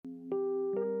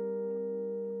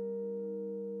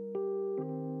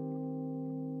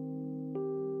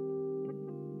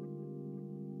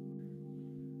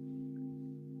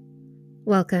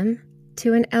Welcome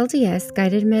to an LDS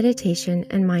guided meditation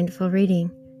and mindful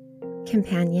reading,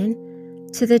 companion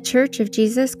to the Church of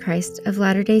Jesus Christ of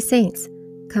Latter-day Saints,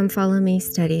 Come Follow Me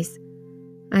studies.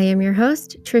 I am your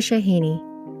host, Tricia Haney.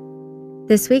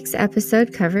 This week's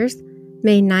episode covers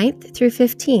May 9th through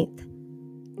 15th,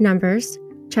 Numbers,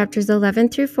 chapters 11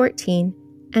 through 14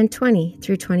 and 20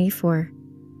 through 24.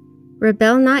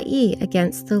 Rebel not ye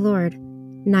against the Lord,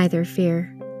 neither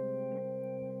fear.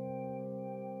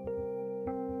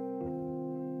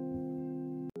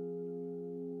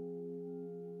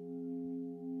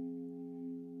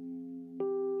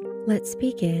 Let's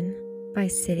begin by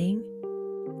sitting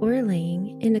or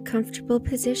laying in a comfortable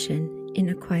position in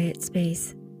a quiet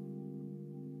space.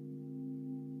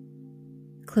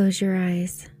 Close your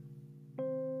eyes.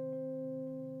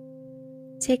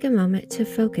 Take a moment to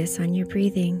focus on your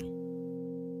breathing.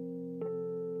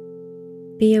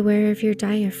 Be aware of your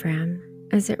diaphragm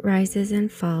as it rises and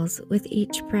falls with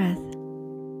each breath.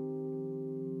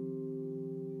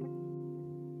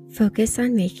 Focus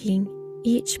on making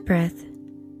each breath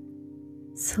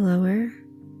slower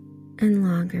and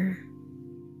longer.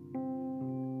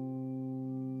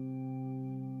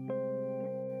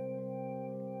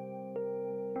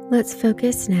 Let's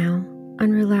focus now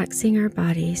on relaxing our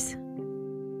bodies.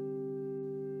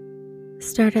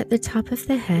 Start at the top of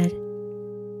the head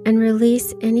and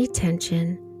release any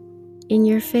tension in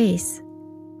your face,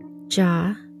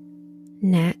 jaw,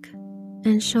 neck,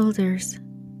 and shoulders.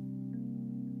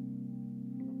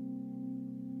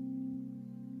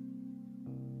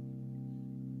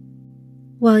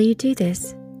 While you do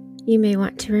this, you may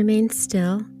want to remain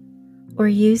still or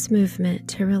use movement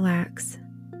to relax.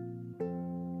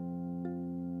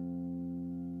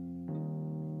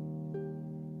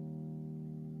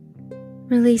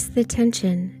 Release the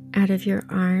tension out of your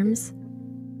arms,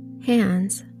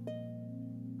 hands,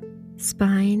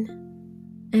 spine,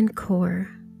 and core.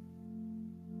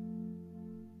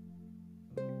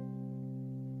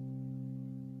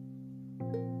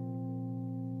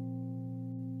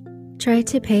 Try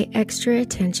to pay extra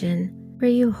attention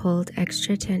where you hold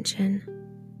extra tension,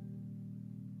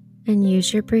 and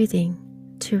use your breathing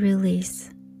to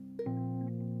release.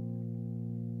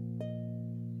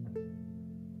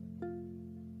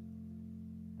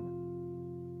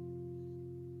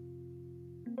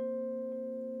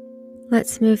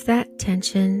 Let's move that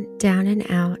tension down and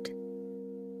out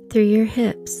through your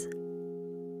hips,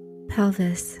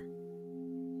 pelvis,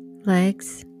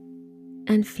 legs,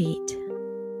 and feet.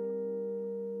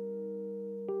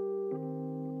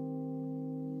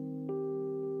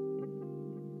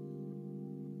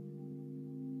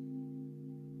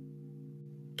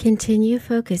 Continue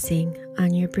focusing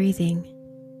on your breathing.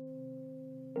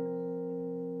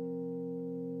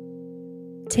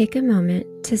 Take a moment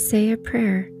to say a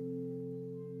prayer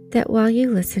that while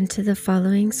you listen to the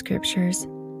following scriptures,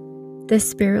 the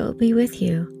Spirit will be with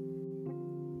you,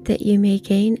 that you may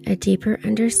gain a deeper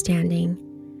understanding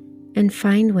and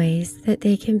find ways that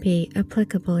they can be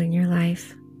applicable in your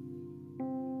life.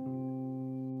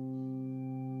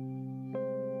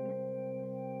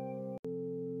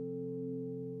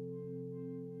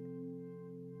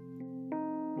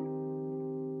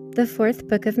 The fourth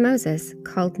book of Moses,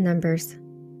 called Numbers.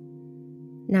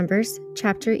 Numbers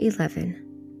chapter 11.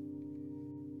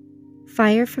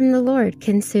 Fire from the Lord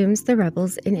consumes the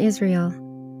rebels in Israel.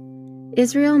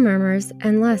 Israel murmurs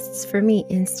and lusts for meat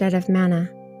instead of manna.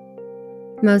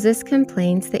 Moses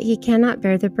complains that he cannot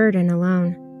bear the burden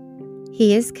alone.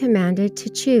 He is commanded to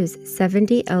choose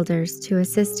 70 elders to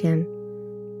assist him.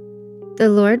 The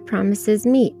Lord promises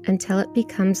meat until it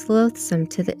becomes loathsome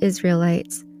to the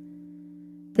Israelites.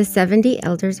 The 70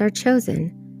 elders are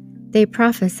chosen. They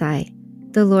prophesy.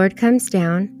 The Lord comes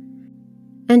down,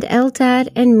 and Eldad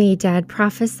and Medad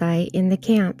prophesy in the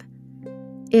camp.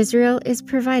 Israel is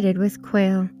provided with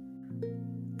quail.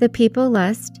 The people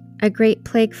lust, a great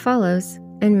plague follows,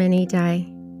 and many die.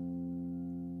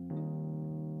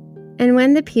 And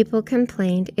when the people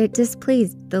complained, it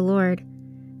displeased the Lord.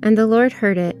 And the Lord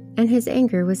heard it, and his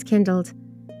anger was kindled.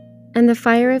 And the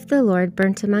fire of the Lord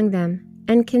burnt among them,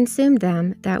 and consumed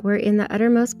them that were in the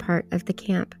uttermost part of the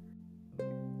camp.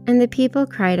 And the people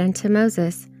cried unto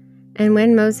Moses, and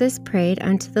when Moses prayed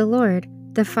unto the Lord,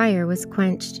 the fire was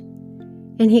quenched.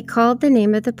 And he called the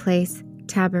name of the place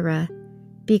Taberah,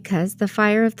 because the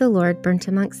fire of the Lord burnt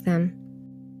amongst them.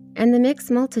 And the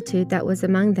mixed multitude that was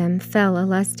among them fell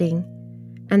a-lusting.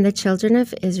 And the children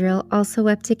of Israel also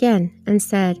wept again, and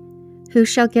said, Who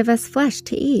shall give us flesh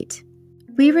to eat?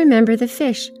 We remember the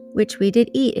fish which we did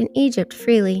eat in Egypt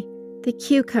freely, the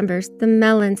cucumbers, the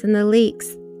melons, and the leeks,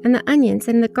 and the onions,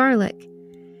 and the garlic.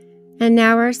 And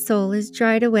now our soul is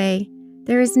dried away,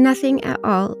 There is nothing at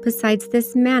all besides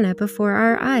this manna before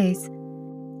our eyes."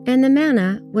 And the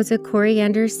manna was a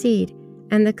coriander seed,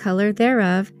 and the color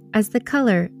thereof as the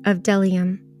color of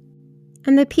bdellium.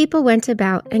 And the people went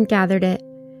about and gathered it,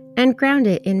 and ground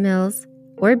it in mills,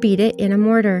 or beat it in a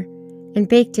mortar, and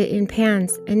baked it in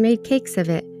pans, and made cakes of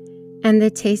it. And the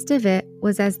taste of it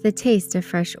was as the taste of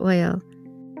fresh oil.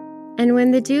 And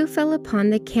when the dew fell upon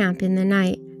the camp in the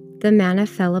night, the manna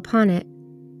fell upon it.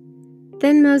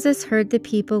 Then Moses heard the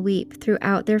people weep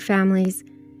throughout their families,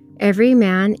 every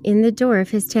man in the door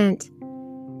of his tent.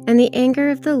 And the anger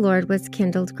of the Lord was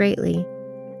kindled greatly.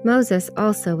 Moses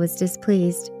also was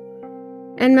displeased.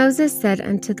 And Moses said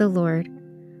unto the Lord,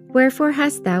 "Wherefore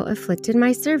hast thou afflicted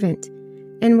my servant?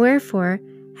 And wherefore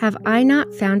have I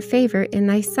not found favor in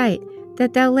thy sight,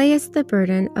 that thou layest the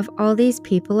burden of all these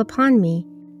people upon me?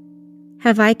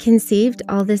 Have I conceived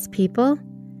all this people?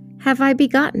 Have I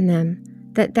begotten them,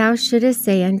 that thou shouldest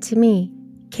say unto me,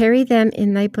 Carry them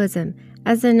in thy bosom,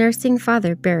 as a nursing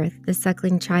father beareth the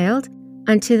suckling child,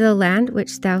 unto the land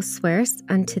which thou swarest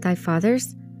unto thy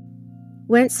fathers?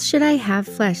 Whence should I have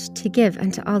flesh to give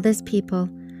unto all this people?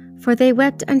 For they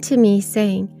wept unto me,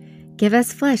 saying, Give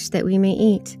us flesh that we may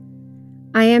eat.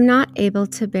 I am not able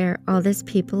to bear all this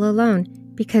people alone,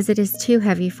 because it is too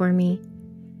heavy for me.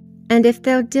 And if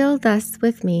thou deal thus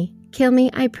with me, kill me,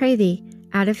 I pray thee,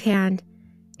 out of hand,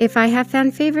 if I have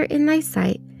found favor in thy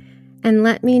sight, and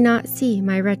let me not see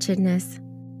my wretchedness."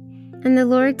 And the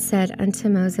Lord said unto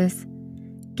Moses,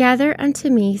 "Gather unto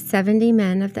me 70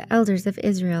 men of the elders of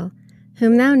Israel,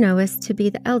 whom thou knowest to be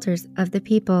the elders of the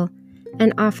people,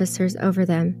 and officers over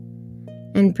them,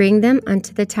 and bring them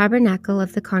unto the tabernacle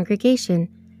of the congregation,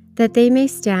 that they may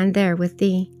stand there with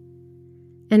thee.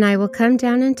 And I will come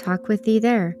down and talk with thee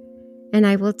there, and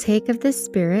I will take of the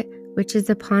Spirit which is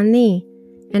upon thee,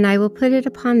 and I will put it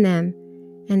upon them,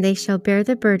 and they shall bear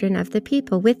the burden of the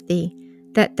people with thee,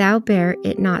 that thou bear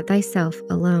it not thyself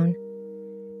alone.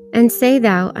 And say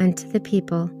thou unto the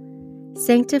people,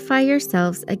 Sanctify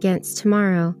yourselves against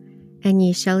tomorrow, and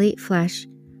ye shall eat flesh.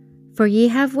 For ye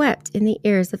have wept in the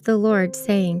ears of the Lord,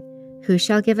 saying, Who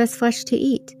shall give us flesh to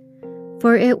eat?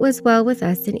 For it was well with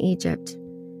us in Egypt.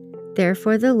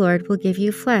 Therefore the Lord will give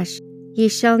you flesh. Ye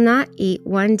shall not eat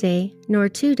 1 day, nor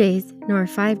 2 days, nor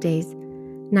 5 days,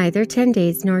 neither 10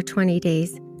 days, nor 20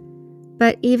 days,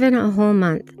 but even a whole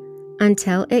month,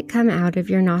 until it come out of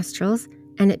your nostrils,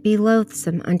 and it be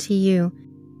loathsome unto you,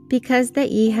 because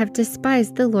that ye have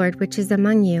despised the Lord which is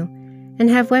among you, and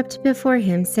have wept before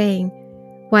him, saying,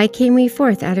 Why came we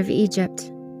forth out of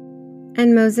Egypt?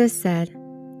 And Moses said,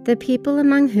 The people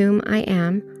among whom I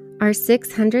am are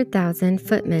 600,000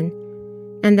 footmen,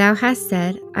 and thou hast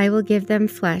said, I will give them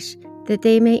flesh, that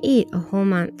they may eat a whole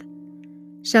month.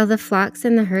 Shall the flocks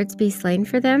and the herds be slain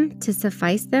for them, to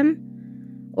suffice them?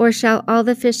 Or shall all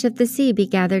the fish of the sea be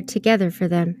gathered together for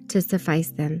them, to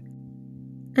suffice them?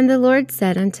 And the Lord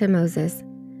said unto Moses,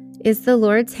 Is the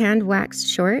Lord's hand waxed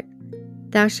short?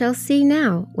 Thou shalt see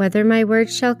now whether my word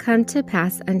shall come to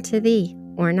pass unto thee,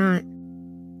 or not.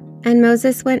 And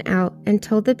Moses went out and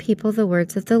told the people the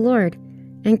words of the Lord,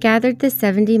 and gathered the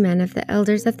 70 men of the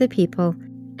elders of the people,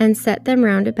 and set them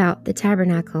round about the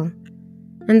tabernacle.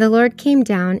 And the Lord came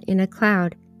down in a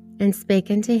cloud, and spake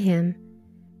unto him,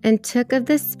 and took of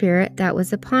the Spirit that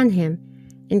was upon him,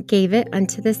 and gave it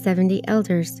unto the 70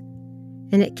 elders.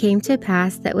 And it came to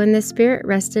pass that when the Spirit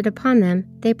rested upon them,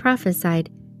 they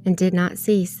prophesied, and did not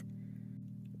cease.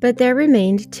 But there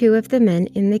remained 2 of the men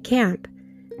in the camp.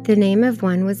 The name of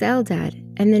one was Eldad,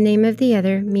 and the name of the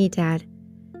other Medad.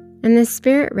 And the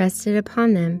Spirit rested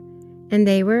upon them, and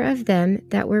they were of them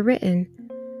that were written,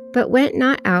 but went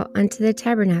not out unto the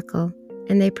tabernacle,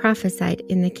 and they prophesied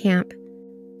in the camp.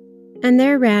 And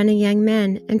there ran a young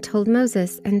man, and told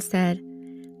Moses, and said,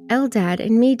 Eldad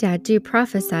and Medad do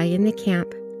prophesy in the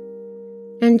camp.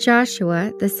 And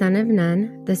Joshua, the son of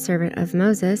Nun, the servant of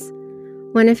Moses,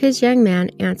 one of his young men,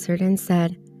 answered and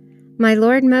said, My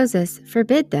lord Moses,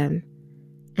 forbid them.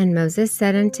 And Moses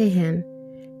said unto him,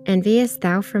 Enviest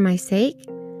thou for my sake?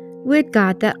 Would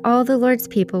God that all the Lord's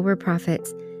people were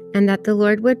prophets, and that the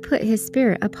Lord would put his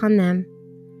Spirit upon them.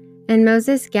 And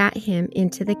Moses gat him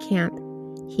into the camp,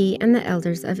 he and the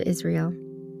elders of Israel.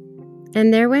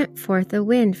 And there went forth a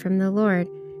wind from the Lord,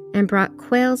 and brought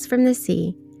quails from the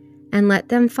sea, and let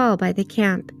them fall by the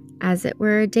camp, as it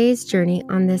were a day's journey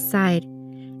on this side,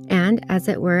 and as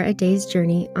it were a day's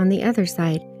journey on the other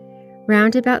side,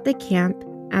 round about the camp,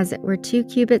 as it were 2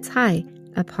 cubits high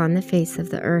upon the face of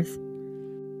the earth.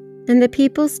 And the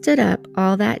people stood up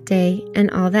all that day,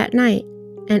 and all that night,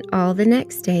 and all the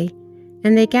next day,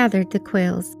 and they gathered the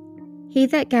quails. He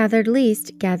that gathered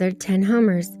least gathered 10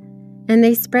 homers, And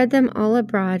they spread them all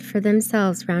abroad for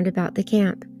themselves round about the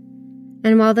camp.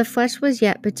 And while the flesh was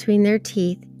yet between their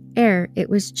teeth, ere it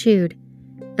was chewed,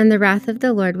 and the wrath of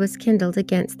the Lord was kindled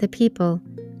against the people.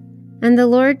 And the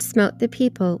Lord smote the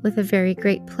people with a very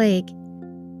great plague.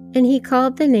 And he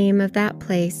called the name of that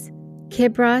place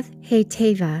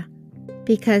Kibroth-Hattaavah,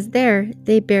 because there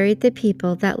they buried the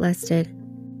people that lusted.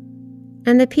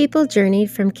 And the people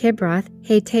journeyed from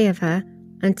Kibroth-Hattaavah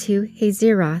unto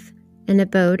Hazeroth, and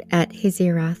abode at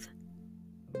Hazeroth.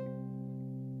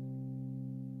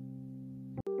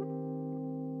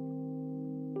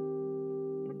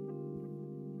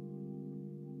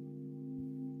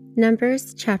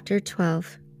 Numbers chapter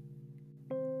 12.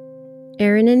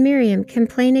 Aaron and Miriam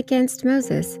complain against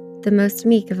Moses, the most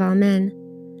meek of all men.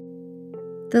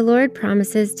 The Lord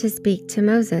promises to speak to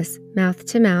Moses mouth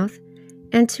to mouth,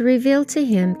 and to reveal to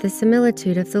him the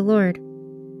similitude of the Lord.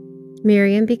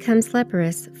 Miriam becomes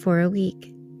leprous for a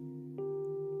week.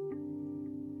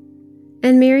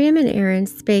 And Miriam and Aaron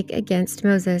spake against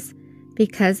Moses,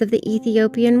 because of the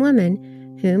Ethiopian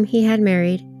woman whom he had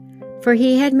married, for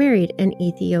he had married an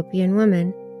Ethiopian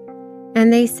woman.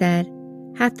 And they said,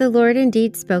 Hath the Lord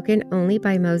indeed spoken only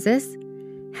by Moses?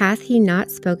 Hath he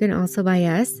not spoken also by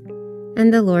us?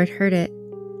 And the Lord heard it.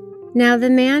 Now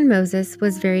the man Moses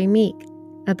was very meek,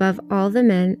 above all the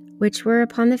men which were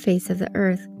upon the face of the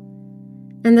earth.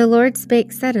 And the Lord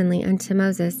spake suddenly unto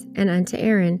Moses, and unto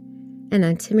Aaron, and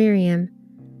unto Miriam,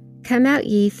 Come out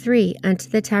ye three unto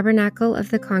the tabernacle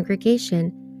of the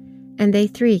congregation. And they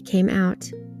three came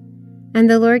out. And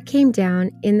the Lord came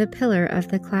down in the pillar of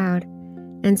the cloud,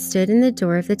 and stood in the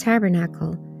door of the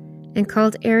tabernacle, and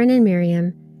called Aaron and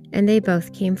Miriam, and they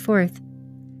both came forth.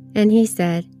 And he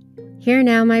said, Hear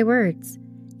now my words.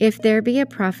 If there be a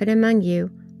prophet among you,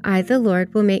 I the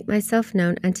Lord will make myself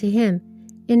known unto him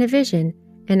in a vision,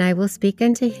 and I will speak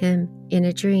unto him in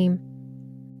a dream.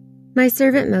 My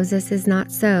servant Moses is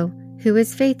not so, who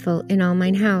is faithful in all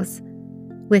mine house.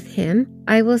 With him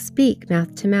I will speak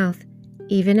mouth to mouth,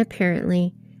 even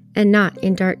apparently, and not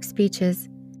in dark speeches.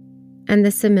 And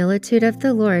the similitude of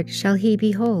the Lord shall he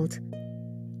behold.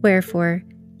 Wherefore,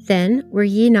 then were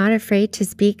ye not afraid to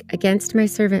speak against my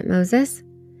servant Moses?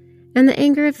 And the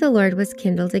anger of the Lord was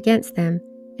kindled against them,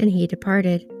 and he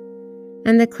departed.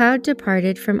 And the cloud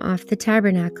departed from off the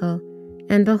tabernacle,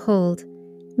 and behold,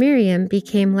 Miriam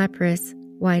became leprous,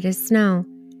 white as snow.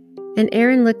 And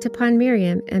Aaron looked upon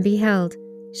Miriam, and beheld,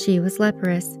 she was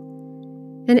leprous.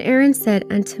 And Aaron said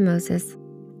unto Moses,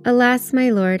 Alas, my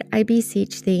Lord, I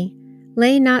beseech thee,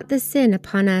 lay not the sin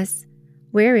upon us,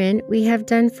 wherein we have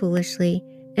done foolishly,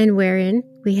 and wherein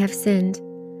we have sinned.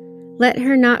 Let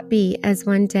her not be as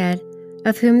one dead,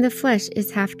 of whom the flesh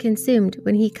is half consumed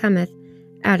when he cometh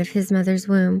out of his mother's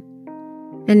womb.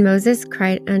 And Moses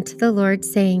cried unto the Lord,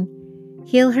 saying,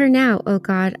 Heal her now, O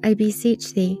God, I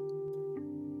beseech thee.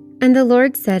 And the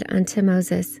Lord said unto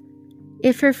Moses,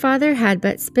 If her father had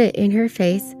but spit in her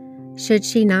face, should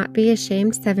she not be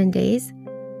ashamed 7 days?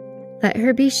 Let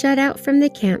her be shut out from the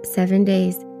camp 7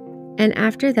 days, and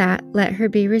after that let her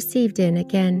be received in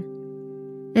again.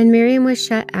 And Miriam was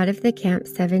shut out of the camp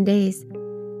 7 days,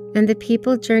 and the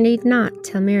people journeyed not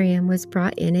till Miriam was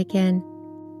brought in again.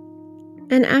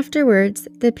 And afterwards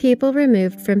the people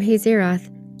removed from Hazeroth,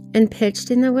 and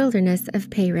pitched in the wilderness of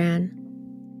Paran.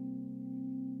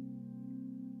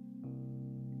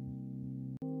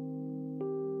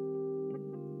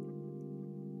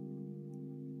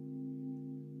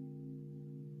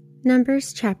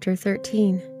 Numbers chapter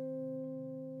 13.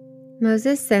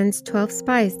 Moses sends 12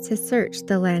 spies to search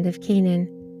the land of Canaan.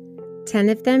 10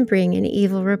 of them bring an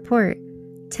evil report,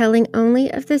 telling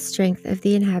only of the strength of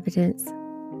the inhabitants.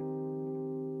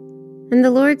 And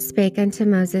the Lord spake unto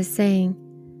Moses, saying,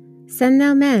 Send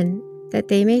thou men, that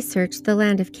they may search the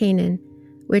land of Canaan,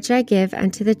 which I give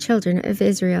unto the children of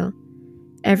Israel.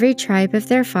 Every tribe of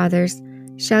their fathers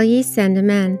shall ye send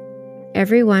men,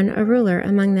 every one a ruler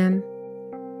among them.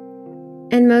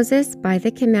 And Moses, by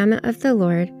the commandment of the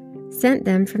Lord, sent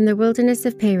them from the wilderness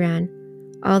of Paran.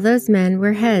 All those men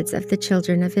were heads of the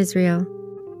children of Israel.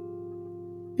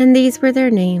 And these were their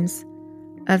names.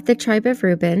 Of the tribe of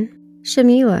Reuben,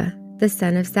 Shemuah, the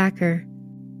son of Zachar.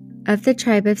 Of the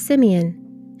tribe of Simeon,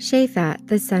 Shaphat,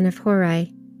 the son of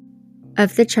Hori.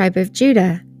 Of the tribe of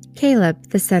Judah, Caleb,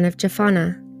 the son of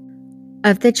Jephunneh.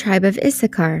 Of the tribe of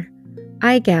Issachar,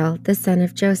 Igal, the son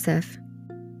of Joseph.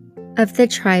 Of the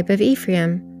tribe of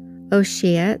Ephraim,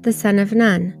 Oshea, the son of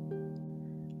Nun.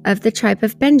 Of the tribe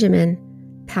of Benjamin,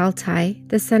 Paltai,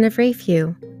 the son of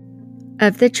Raphu.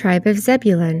 Of the tribe of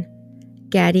Zebulun,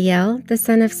 Gadiel, the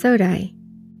son of Sodai.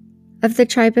 Of the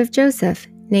tribe of Joseph,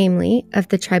 namely, of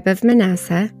the tribe of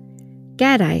Manasseh,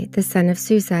 Gadai the son of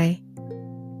Susai.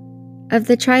 Of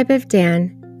the tribe of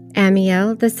Dan,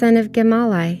 Amiel the son of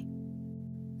Gemalli.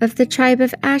 Of the tribe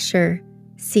of Asher,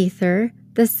 Sethur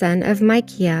the son of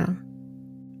Michael.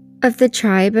 Of the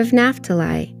tribe of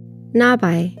Naphtali,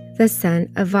 Nabai the son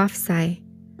of Vophsi.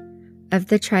 Of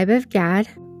the tribe of Gad,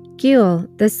 Geuel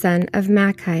the son of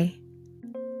Machi.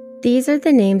 These are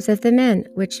the names of the men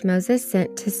which Moses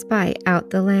sent to spy out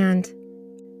the land.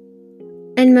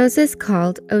 And Moses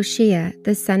called Oshea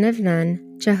the son of Nun,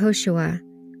 Jehoshua.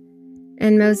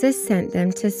 And Moses sent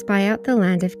them to spy out the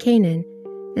land of Canaan,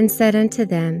 and said unto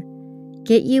them,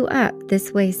 Get you up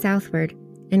this way southward,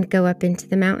 and go up into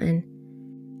the mountain,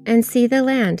 and see the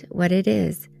land what it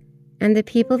is, and the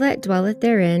people that dwelleth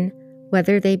therein,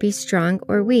 whether they be strong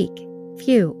or weak,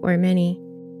 few or many,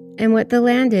 and what the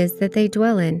land is that they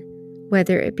dwell in,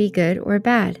 whether it be good or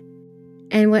bad,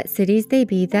 and what cities they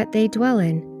be that they dwell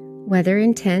in, whether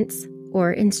in tents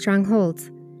or in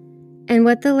strongholds, and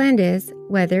what the land is,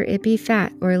 whether it be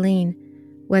fat or lean,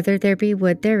 whether there be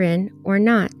wood therein or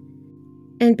not.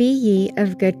 And be ye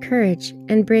of good courage,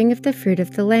 and bring of the fruit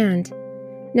of the land.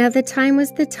 Now the time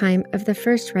was the time of the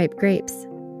first ripe grapes.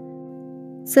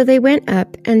 So they went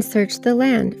up and searched the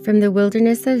land from the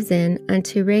wilderness of Zin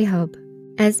unto Rehob,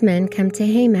 as men come to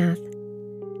Hamath.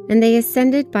 And they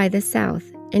ascended by the south,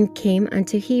 and came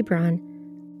unto Hebron,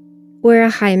 where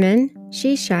Ahiman,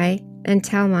 Sheshai, and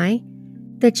Talmai,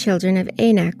 the children of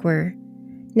Anak, were.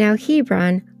 Now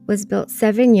Hebron was built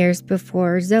 7 years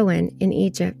before Zoan in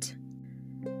Egypt.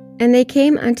 And they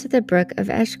came unto the brook of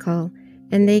Eshcol,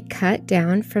 and they cut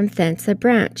down from thence a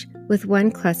branch with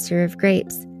one cluster of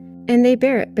grapes, and they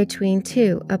bare it between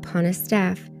two upon a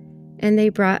staff, and they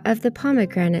brought of the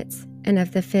pomegranates and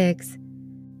of the figs.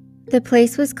 The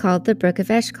place was called the brook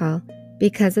of Eshcol,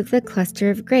 because of the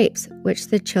cluster of grapes which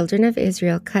the children of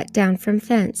Israel cut down from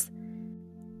thence.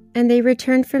 And they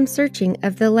returned from searching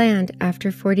of the land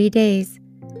after 40 days.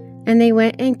 And they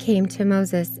went and came to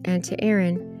Moses and to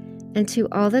Aaron, and to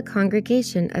all the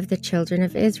congregation of the children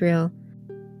of Israel,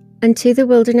 unto the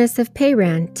wilderness of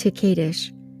Paran to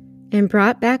Kadesh, and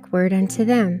brought back word unto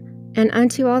them, and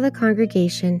unto all the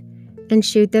congregation, and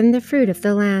shewed them the fruit of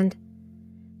the land.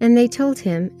 And they told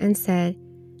him, and said,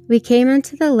 We came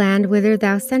unto the land whither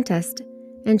thou sentest,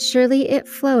 and surely it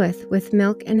floweth with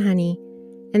milk and honey,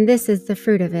 and this is the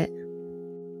fruit of it.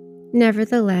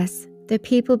 Nevertheless, the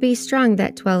people be strong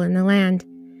that dwell in the land,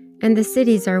 and the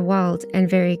cities are walled and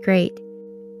very great.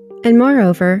 And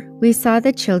moreover, we saw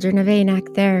the children of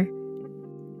Anak there.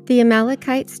 The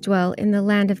Amalekites dwell in the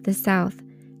land of the south,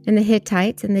 and the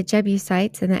Hittites and the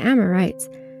Jebusites and the Amorites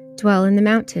dwell in the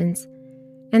mountains,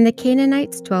 and the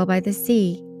Canaanites dwell by the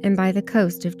sea and by the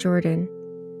coast of Jordan.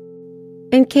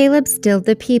 And Caleb stilled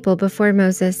the people before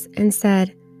Moses, and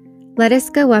said, Let us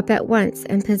go up at once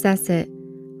and possess it,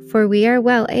 for we are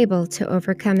well able to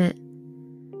overcome it.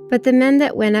 But the men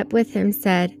that went up with him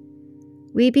said,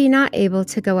 We be not able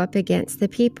to go up against the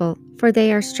people, for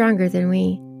they are stronger than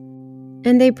we.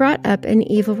 And they brought up an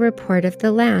evil report of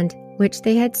the land which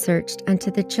they had searched unto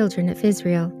the children of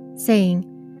Israel, saying,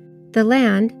 The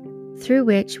land, through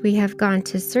which we have gone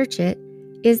to search it,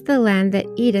 is the land that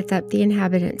eateth up the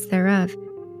inhabitants thereof,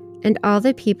 and all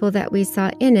the people that we saw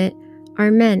in it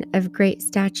are men of great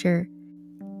stature.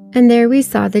 And there we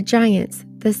saw the giants,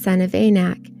 the son of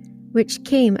Anak, which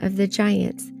came of the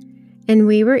giants, and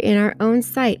we were in our own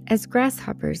sight as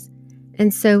grasshoppers,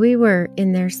 and so we were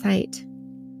in their sight.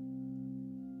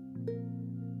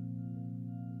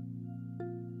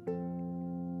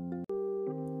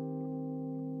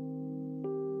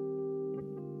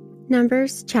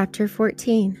 Numbers chapter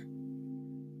 14.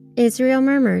 Israel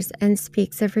murmurs and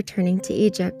speaks of returning to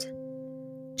Egypt.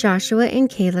 Joshua and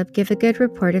Caleb give a good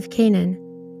report of Canaan.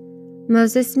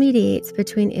 Moses mediates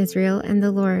between Israel and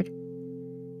the Lord.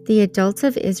 The adults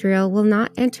of Israel will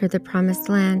not enter the promised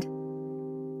land.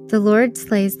 The Lord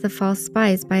slays the false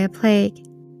spies by a plague.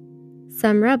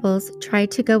 Some rebels try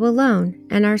to go alone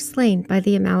and are slain by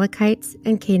the Amalekites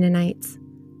and Canaanites.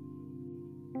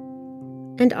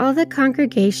 And all the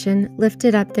congregation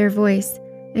lifted up their voice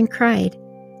and cried,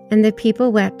 and the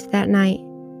people wept that night.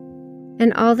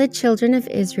 And all the children of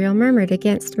Israel murmured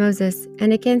against Moses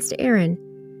and against Aaron.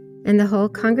 And the whole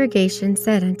congregation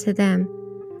said unto them,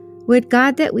 Would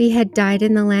God that we had died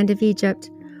in the land of Egypt,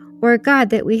 or God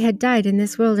that we had died in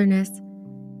this wilderness.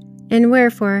 And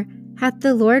wherefore hath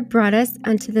the Lord brought us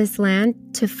unto this land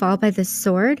to fall by the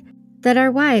sword, that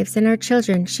our wives and our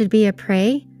children should be a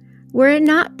prey? Were it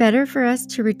not better for us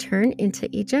to return into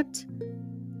Egypt?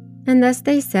 And thus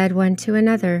they said one to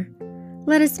another,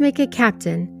 Let us make a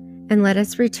captain, and let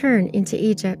us return into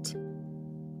Egypt.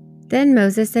 Then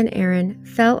Moses and Aaron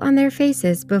fell on their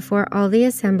faces before all the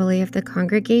assembly of the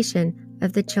congregation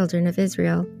of the children of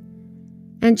Israel.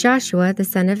 And Joshua the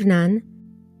son of Nun,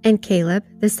 and Caleb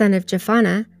the son of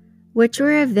Jephunneh, which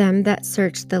were of them that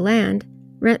searched the land,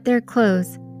 rent their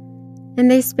clothes.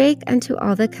 And they spake unto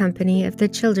all the company of the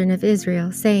children of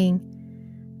Israel, saying,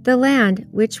 The land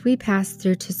which we passed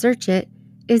through to search it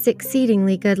is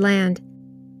exceedingly good land.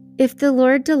 If the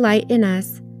Lord delight in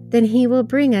us, then he will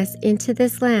bring us into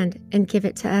this land and give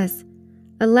it to us,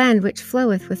 a land which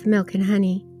floweth with milk and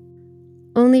honey.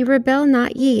 Only rebel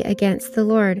not ye against the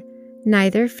Lord,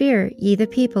 neither fear ye the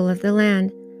people of the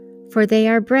land, for they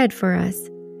are bread for us.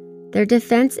 Their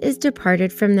defense is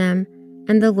departed from them,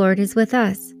 and the Lord is with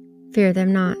us. Fear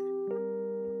them not.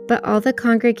 But all the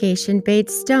congregation bade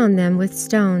stone them with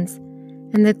stones,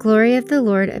 and the glory of the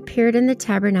Lord appeared in the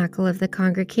tabernacle of the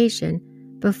congregation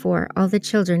before all the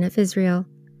children of Israel.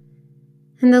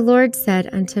 And the Lord said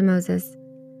unto Moses,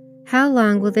 How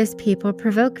long will this people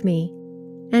provoke me?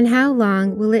 And how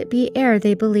long will it be ere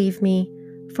they believe me,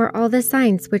 for all the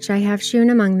signs which I have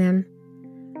shewn among them?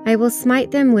 I will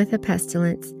smite them with a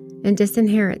pestilence, and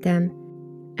disinherit them,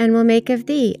 and will make of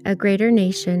thee a greater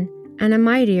nation, and a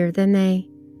mightier than they.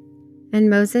 And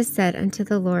Moses said unto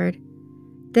the Lord,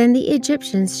 Then the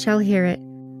Egyptians shall hear it,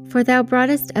 for thou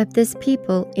broughtest up this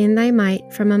people in thy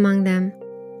might from among them.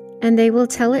 And they will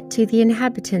tell it to the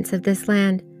inhabitants of this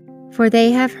land, for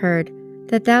they have heard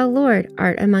that thou, Lord,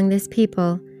 art among this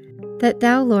people, that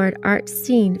thou, Lord, art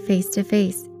seen face to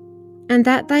face, and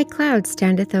that thy cloud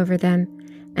standeth over them,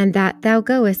 and that thou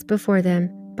goest before them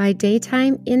by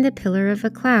daytime in the pillar of a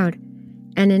cloud,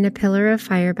 and in a pillar of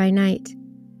fire by night.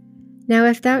 Now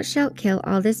if thou shalt kill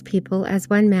all this people as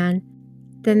one man,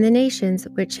 then the nations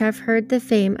which have heard the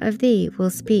fame of thee will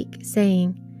speak,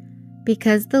 saying,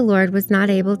 Because the Lord was not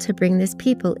able to bring this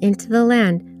people into the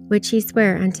land which he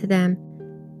sware unto them,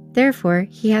 therefore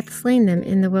he hath slain them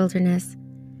in the wilderness.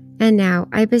 And now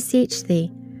I beseech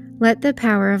thee, let the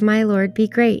power of my Lord be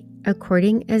great,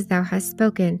 according as thou hast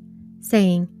spoken,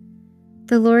 saying,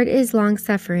 The Lord is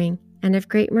long-suffering, and of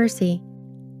great mercy,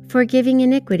 forgiving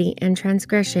iniquity and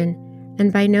transgression,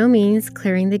 and by no means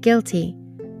clearing the guilty,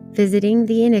 visiting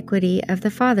the iniquity of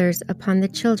the fathers upon the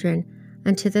children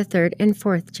unto the third and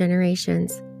fourth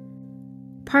generations.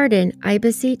 Pardon, I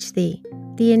beseech thee,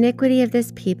 the iniquity of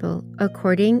this people,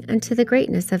 according unto the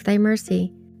greatness of thy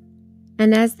mercy,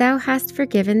 and as thou hast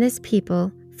forgiven this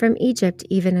people from Egypt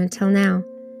even until now.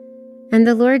 And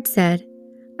the Lord said,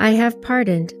 I have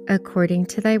pardoned according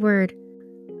to thy word.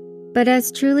 But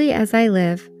as truly as I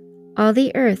live, all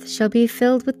the earth shall be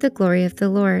filled with the glory of the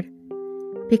Lord,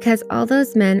 because all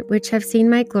those men which have seen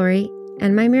my glory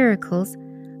and my miracles,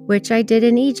 which I did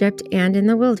in Egypt and in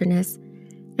the wilderness,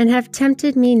 and have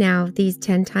tempted me now these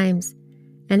 10 times,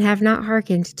 and have not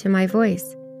hearkened to my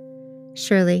voice.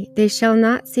 Surely they shall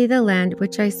not see the land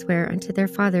which I swear unto their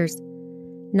fathers,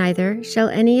 neither shall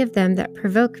any of them that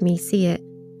provoke me see it.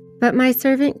 But my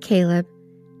servant Caleb,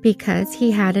 because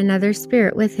he had another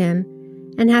spirit with him,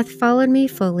 and hath followed me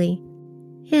fully,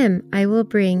 him I will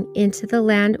bring into the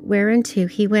land whereunto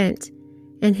he went,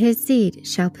 and his seed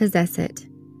shall possess it.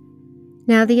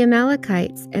 Now the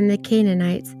Amalekites and the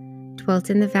Canaanites dwelt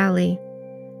in the valley.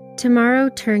 Tomorrow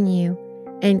turn you,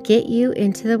 and get you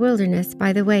into the wilderness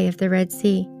by the way of the Red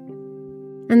Sea.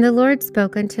 And the Lord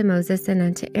spoke unto Moses and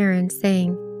unto Aaron,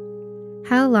 saying,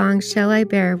 How long shall I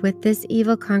bear with this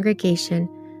evil congregation,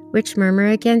 which murmur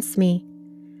against me?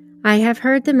 I have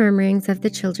heard the murmurings of the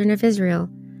children of Israel,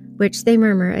 which they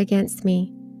murmur against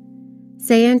me.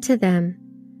 Say unto them,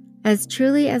 As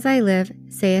truly as I live,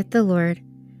 saith the Lord,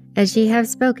 as ye have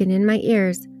spoken in my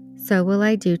ears, so will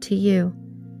I do to you.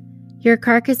 Your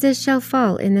carcasses shall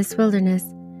fall in this wilderness,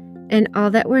 and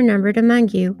all that were numbered among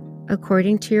you,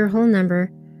 according to your whole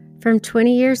number, from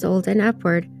 20 years old and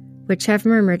upward, which have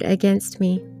murmured against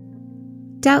me.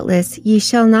 Doubtless ye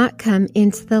shall not come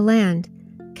into the land,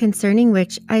 concerning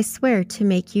which I swear to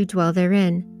make you dwell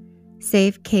therein,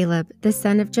 save Caleb the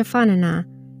son of Jephunneh,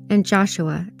 and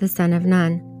Joshua the son of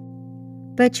Nun.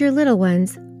 But your little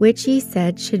ones, which ye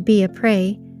said should be a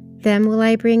prey, them will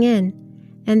I bring in,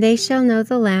 and they shall know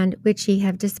the land which ye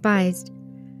have despised.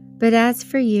 But as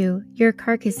for you, your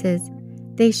carcasses,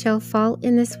 they shall fall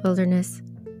in this wilderness.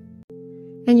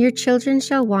 And your children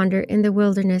shall wander in the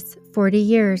wilderness 40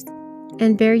 years,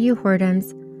 and bear you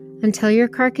whoredoms, until your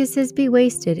carcasses be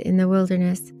wasted in the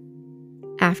wilderness.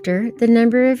 After the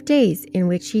number of days in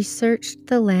which ye searched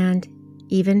the land,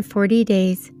 even 40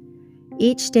 days,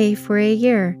 each day for a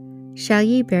year, shall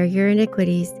ye bear your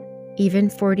iniquities, even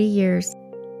 40 years,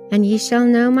 and ye shall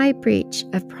know my breach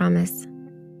of promise.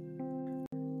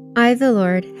 I, the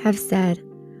Lord, have said,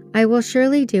 I will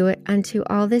surely do it unto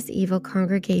all this evil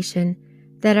congregation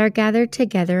that are gathered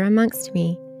together amongst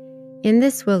me. In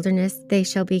this wilderness they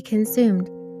shall be consumed,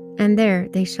 and there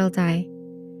they shall die.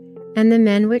 And the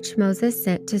men which Moses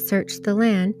sent to search the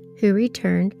land, who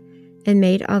returned, and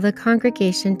made all the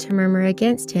congregation to murmur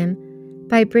against him,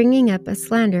 by bringing up a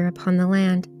slander upon the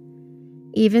land.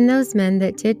 Even those men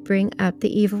that did bring up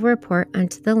the evil report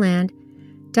unto the land,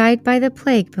 died by the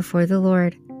plague before the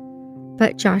Lord.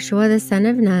 But Joshua the son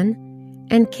of Nun,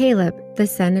 and Caleb the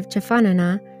son of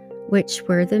Jephunneh, which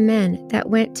were the men that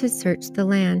went to search the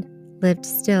land, lived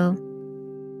still.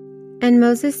 And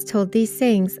Moses told these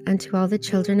sayings unto all the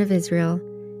children of Israel,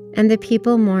 and the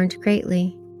people mourned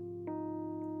greatly.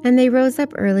 And they rose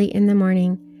up early in the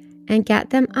morning, and gat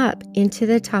them up into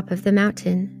the top of the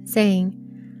mountain, saying,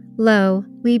 Lo,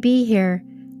 we be here,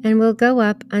 and will go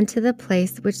up unto the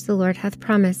place which the Lord hath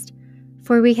promised,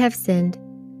 for we have sinned.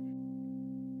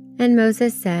 And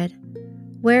Moses said,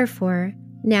 Wherefore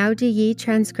now do ye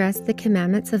transgress the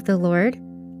commandments of the Lord?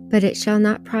 But it shall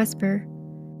not prosper.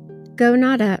 Go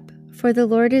not up, for the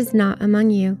Lord is not among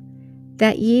you,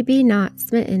 that ye be not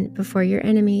smitten before your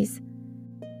enemies.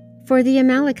 For the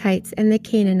Amalekites and the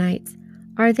Canaanites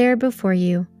are there before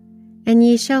you, and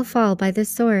ye shall fall by the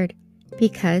sword,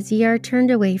 because ye are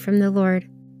turned away from the Lord.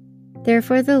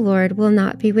 Therefore the Lord will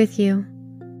not be with you.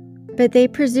 But they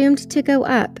presumed to go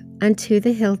up unto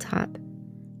the hilltop.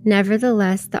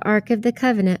 Nevertheless the ark of the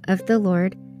covenant of the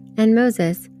Lord and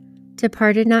Moses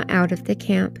departed not out of the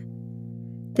camp.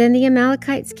 Then the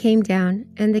Amalekites came down,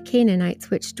 and the Canaanites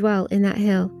which dwell in that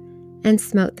hill, and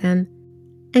smote them,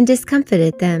 and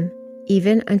discomfited them,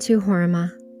 even unto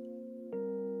Hormah.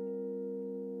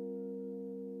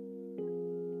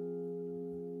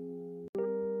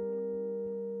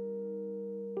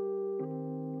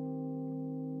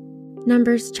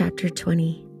 Numbers chapter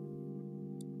 20.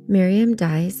 Miriam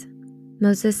dies.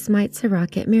 Moses smites a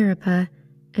rock at Meribah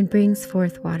and brings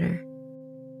forth water.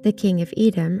 The king of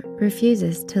Edom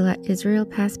refuses to let Israel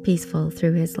pass peaceful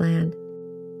through his land.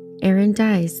 Aaron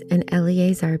dies, and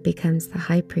Eleazar becomes the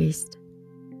high priest.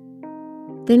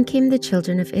 Then came the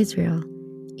children of Israel,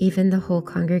 even the whole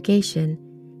congregation,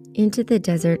 into the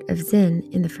desert of Zin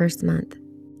in the first month.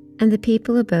 And the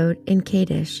people abode in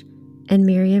Kadesh, and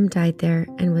Miriam died there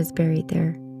and was buried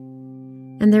there.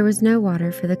 And there was no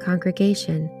water for the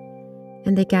congregation,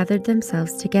 and they gathered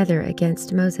themselves together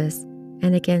against Moses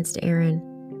and against Aaron.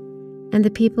 And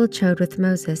the people chode with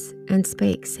Moses, and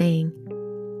spake, saying,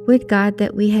 Would God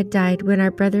that we had died when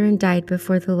our brethren died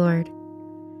before the Lord.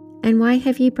 And why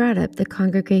have ye brought up the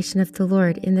congregation of the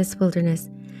Lord in this wilderness,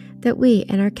 that we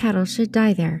and our cattle should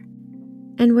die there?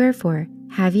 And wherefore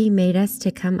have ye made us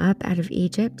to come up out of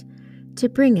Egypt, to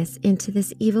bring us into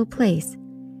this evil place?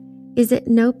 Is it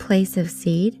no place of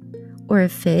seed, or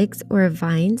of figs, or of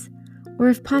vines, or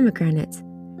of pomegranates?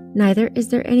 Neither is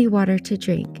there any water to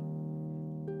drink.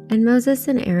 And Moses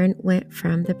and Aaron went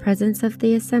from the presence of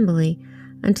the assembly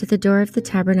unto the door of the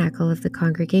tabernacle of the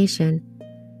congregation,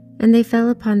 and they fell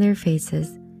upon their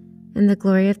faces, and the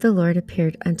glory of the Lord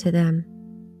appeared unto them.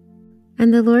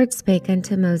 And the Lord spake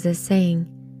unto Moses, saying,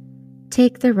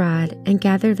 Take the rod, and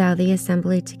gather thou the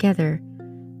assembly together,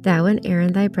 thou and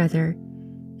Aaron thy brother,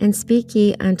 and speak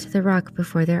ye unto the rock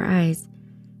before their eyes,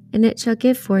 and it shall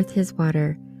give forth his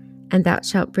water, and thou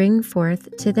shalt bring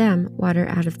forth to them water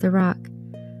out of the rock.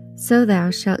 So thou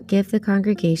shalt give the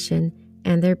congregation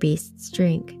and their beasts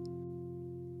drink.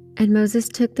 And Moses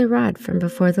took the rod from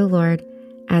before the Lord,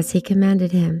 as he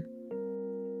commanded him.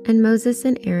 And Moses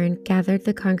and Aaron gathered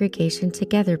the congregation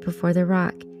together before the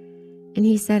rock, and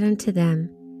he said unto them,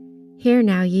 Hear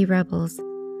now, ye rebels,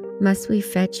 must we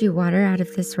fetch you water out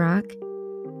of this rock?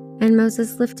 And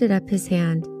Moses lifted up his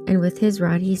hand, and with his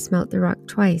rod he smote the rock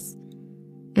twice,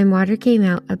 and water came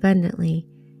out abundantly,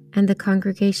 and the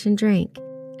congregation drank,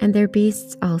 and their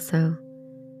beasts also.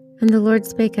 And the Lord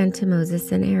spake unto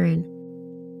Moses and Aaron,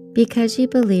 Because ye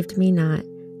believed me not,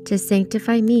 to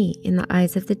sanctify me in the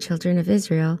eyes of the children of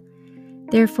Israel,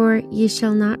 therefore ye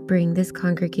shall not bring this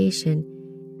congregation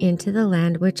into the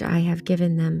land which I have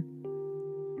given them.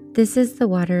 This is the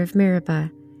water of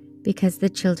Meribah, because the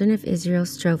children of Israel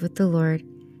strove with the Lord,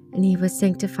 and he was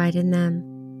sanctified in them.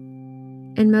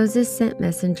 And Moses sent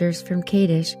messengers from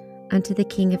Kadesh unto the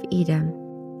king of Edom.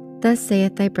 Thus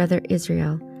saith thy brother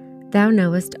Israel, Thou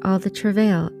knowest all the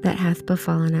travail that hath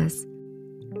befallen us,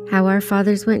 how our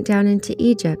fathers went down into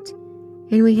Egypt,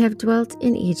 and we have dwelt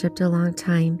in Egypt a long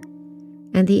time,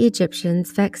 and the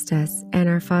Egyptians vexed us and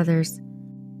our fathers.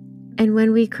 And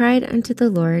when we cried unto the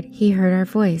Lord, he heard our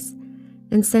voice,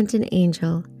 and sent an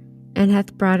angel, and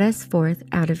hath brought us forth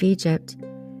out of Egypt.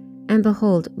 And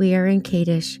behold, we are in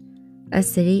Kadesh. a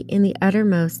city in the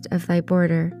uttermost of thy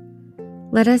border.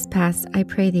 Let us pass, I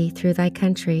pray thee, through thy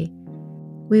country.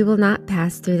 We will not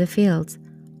pass through the fields,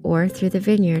 or through the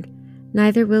vineyard,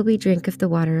 neither will we drink of the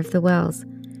water of the wells.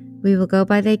 We will go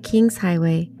by thy king's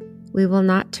highway. We will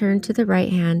not turn to the right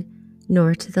hand,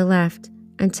 nor to the left,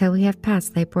 until we have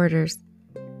passed thy borders.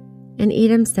 And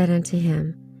Edom said unto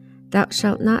him, Thou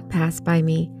shalt not pass by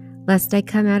me, lest I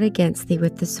come out against thee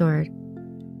with the sword.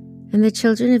 And the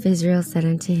children of Israel said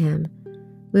unto him,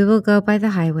 We will go by the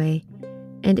highway,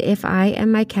 and if I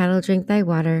and my cattle drink thy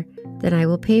water, then I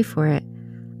will pay for it.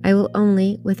 I will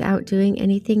only, without doing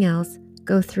anything else,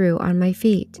 go through on my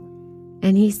feet.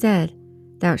 And he said,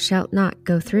 Thou shalt not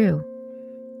go through.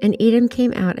 And Edom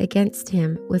came out against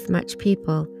him with much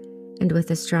people, and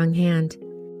with a strong hand.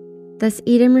 Thus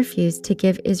Edom refused to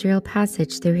give Israel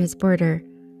passage through his border,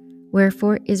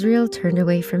 wherefore Israel turned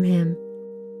away from him.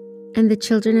 And the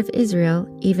children of Israel,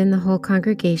 even the whole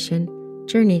congregation,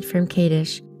 journeyed from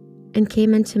Kadesh, and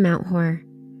came unto Mount Hor.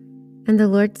 And the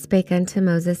Lord spake unto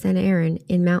Moses and Aaron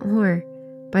in Mount Hor,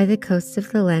 by the coasts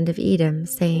of the land of Edom,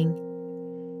 saying,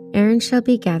 Aaron shall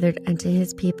be gathered unto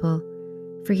his people,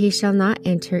 for he shall not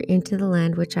enter into the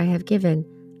land which I have given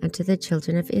unto the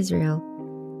children of Israel,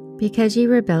 because ye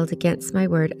rebelled against my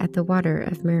word at the water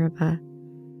of Meribah.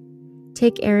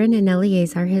 Take Aaron and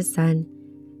Eleazar his son,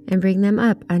 and bring them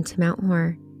up unto Mount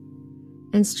Hor,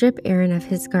 and strip Aaron of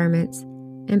his garments,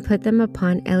 and put them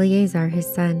upon Eleazar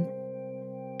his son.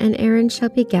 And Aaron shall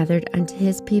be gathered unto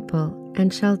his people,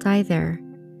 and shall die there.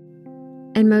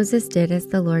 And Moses did as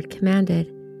the Lord commanded,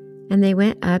 and they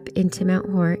went up into Mount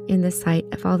Hor in the sight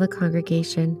of all the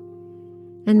congregation.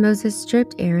 And Moses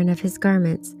stripped Aaron of his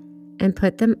garments, and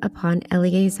put them upon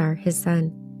Eleazar his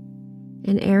son.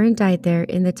 And Aaron died there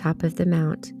in the top of the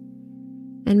mount.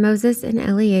 And Moses and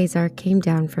Eleazar came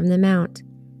down from the mount.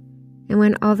 And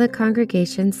when all the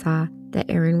congregation saw that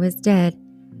Aaron was dead,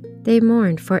 they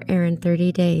mourned for Aaron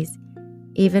 30 days,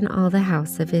 even all the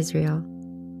house of Israel.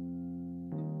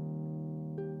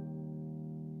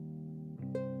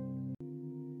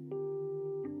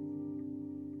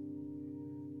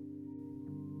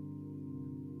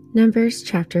 Numbers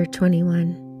chapter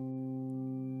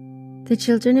 21. The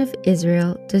children of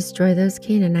Israel destroy those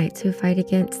Canaanites who fight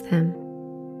against them.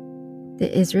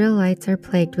 The Israelites are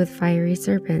plagued with fiery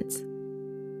serpents.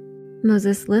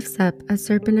 Moses lifts up a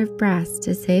serpent of brass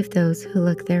to save those who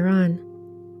look thereon.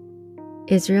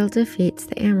 Israel defeats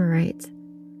the Amorites,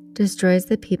 destroys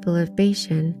the people of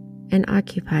Bashan, and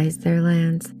occupies their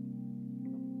lands.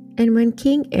 And when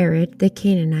King Arad the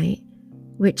Canaanite,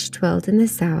 which dwelled in the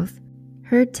south,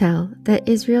 heard tell that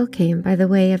Israel came by the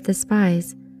way of the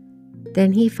spies,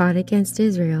 then he fought against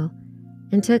Israel,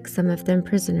 and took some of them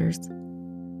prisoners.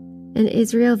 And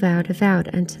Israel vowed a vow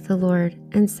unto the Lord,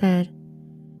 and said,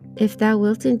 If thou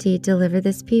wilt indeed deliver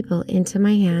this people into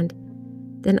my hand,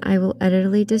 then I will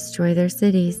utterly destroy their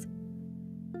cities.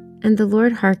 And the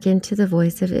Lord hearkened to the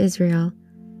voice of Israel,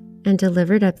 and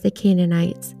delivered up the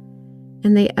Canaanites,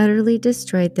 and they utterly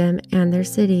destroyed them and their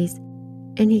cities,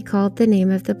 and he called the name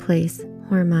of the place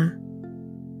Hormah.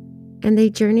 And they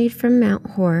journeyed from Mount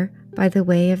Hor by the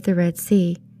way of the Red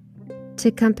Sea,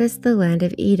 to compass the land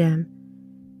of Edom,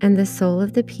 and the soul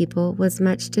of the people was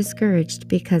much discouraged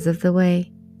because of the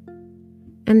way.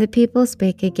 And the people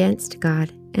spake against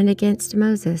God and against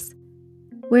Moses,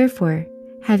 Wherefore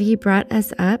have ye brought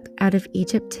us up out of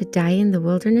Egypt to die in the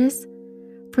wilderness?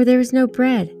 For there is no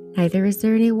bread, neither is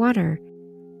there any water,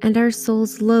 and our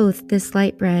souls loathe this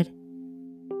light bread.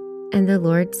 And the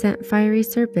Lord sent fiery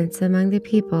serpents among the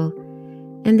people,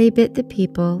 and they bit the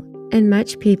people, and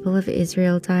much people of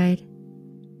Israel died.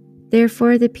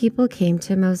 Therefore the people came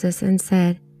to Moses and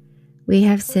said, We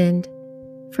have sinned,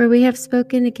 for we have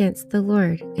spoken against the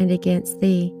Lord and against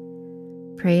thee.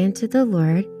 Pray unto the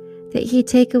Lord that he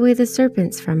take away the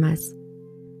serpents from us.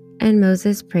 And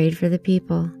Moses prayed for the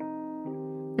people.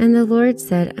 And the Lord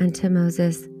said unto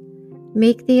Moses,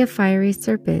 Make thee a fiery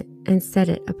serpent, and set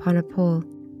it upon a pole.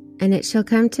 And it shall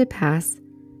come to pass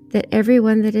that every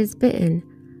one that is bitten,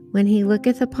 when he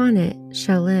looketh upon it,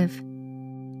 shall live.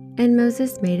 And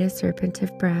Moses made a serpent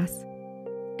of brass,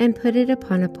 and put it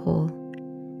upon a pole.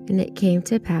 And it came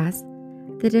to pass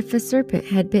that if a serpent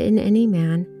had bitten any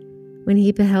man, when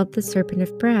he beheld the serpent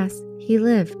of brass, he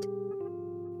lived.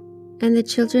 And the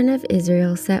children of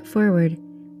Israel set forward,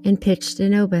 and pitched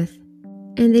in Oboth.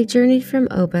 And they journeyed from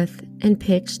Oboth, and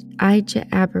pitched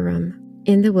Ije-abarim,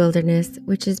 in the wilderness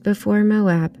which is before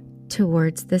Moab,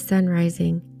 towards the sun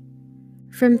rising.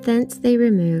 From thence they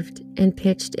removed, and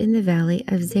pitched in the valley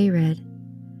of Zered.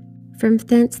 From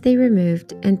thence they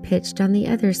removed, and pitched on the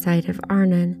other side of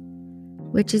Arnon,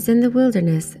 which is in the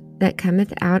wilderness that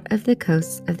cometh out of the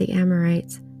coasts of the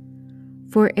Amorites.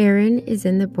 For Aaron is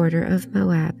in the border of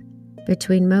Moab,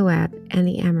 between Moab and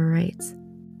the Amorites.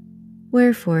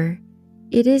 Wherefore,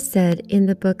 it is said in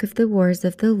the book of the wars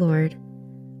of the Lord,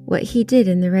 what he did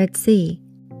in the Red Sea,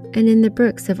 and in the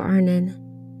brooks of Arnon,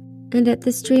 and at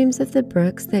the streams of the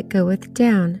brooks that goeth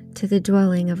down to the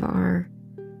dwelling of Ar,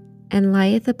 and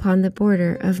lieth upon the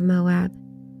border of Moab.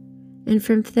 And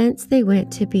from thence they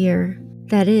went to Beer,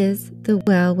 that is, the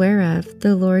well whereof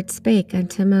the Lord spake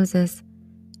unto Moses,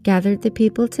 gathered the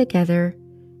people together,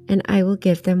 and I will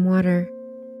give them water.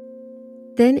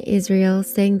 Then Israel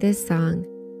sang this song,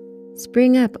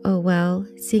 Spring up, O well,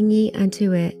 sing ye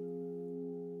unto it.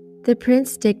 The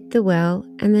prince digged the well,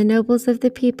 and the nobles of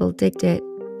the people digged it,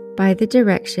 by the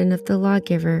direction of the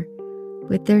lawgiver,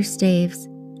 with their staves.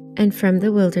 And from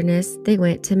the wilderness they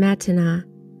went to Mattanah,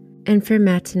 and from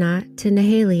Mattanah to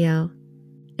Nahaliel,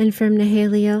 and from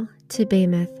Nahaliel to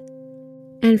Bamoth,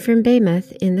 and from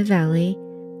Bamoth in the valley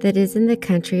that is in the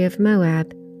country of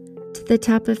Moab, to the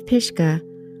top of Pisgah,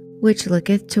 which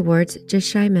looketh towards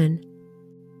Jeshimon.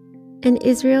 And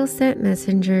Israel sent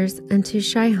messengers unto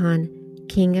Sihon,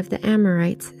 king of the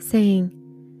Amorites, saying,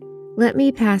 Let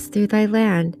me pass through thy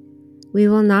land. We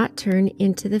will not turn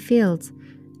into the fields,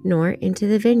 nor into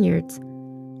the vineyards.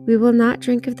 We will not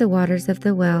drink of the waters of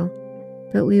the well,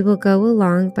 but we will go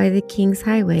along by the king's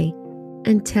highway,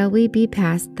 until we be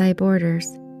past thy borders.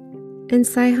 And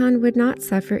Sihon would not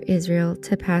suffer Israel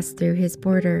to pass through his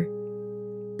border.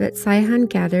 But Sihon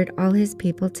gathered all his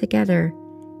people together,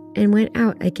 and went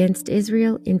out against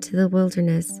Israel into the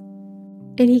wilderness.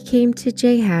 And he came to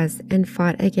Jahaz, and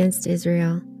fought against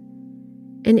Israel.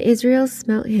 And Israel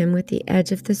smote him with the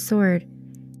edge of the sword,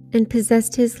 and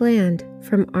possessed his land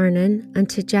from Arnon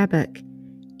unto Jabbok,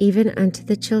 even unto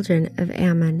the children of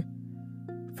Ammon.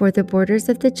 For the borders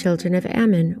of the children of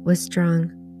Ammon was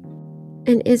strong.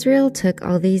 And Israel took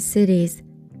all these cities,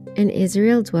 and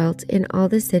Israel dwelt in all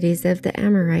the cities of the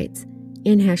Amorites,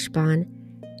 in Heshbon,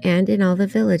 and in all the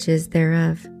villages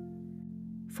thereof.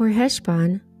 For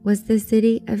Heshbon was the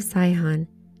city of Sihon,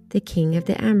 the king of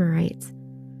the Amorites,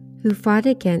 who fought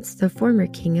against the former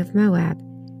king of Moab,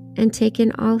 and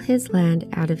taken all his land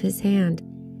out of his hand,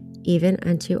 even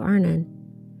unto Arnon.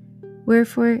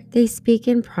 Wherefore they speak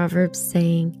in Proverbs,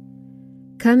 saying,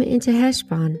 Come into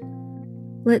Heshbon,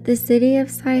 let the city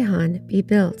of Sihon be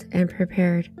built and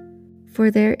prepared. For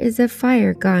there is a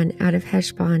fire gone out of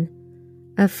Heshbon,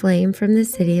 a flame from the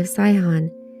city of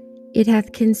Sihon. It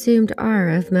hath consumed Ar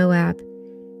of Moab,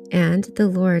 and the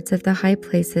lords of the high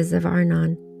places of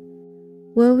Arnon.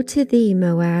 Woe to thee,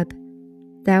 Moab!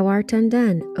 Thou art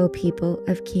undone, O people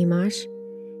of Chemosh.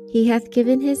 He hath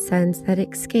given his sons that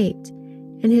escaped,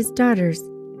 and his daughters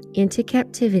into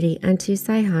captivity unto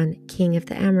Sihon, king of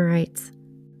the Amorites.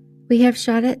 We have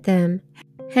shot at them.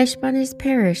 Heshbon is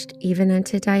perished even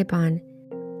unto Dibon,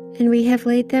 and we have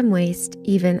laid them waste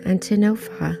even unto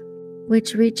Nophah,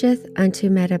 which reacheth unto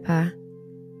Medeba.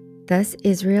 Thus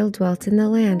Israel dwelt in the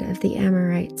land of the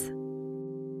Amorites.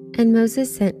 And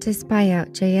Moses sent to spy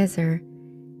out Jazer,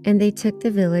 and they took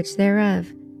the village thereof,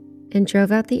 and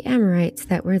drove out the Amorites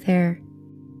that were there.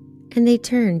 And they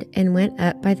turned and went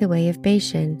up by the way of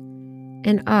Bashan,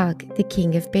 and Og the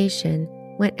king of Bashan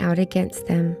went out against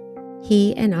them,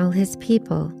 he and all his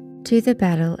people, to the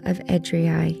battle of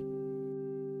Edrei.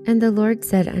 And the Lord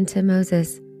said unto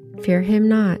Moses, Fear him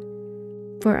not,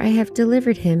 for I have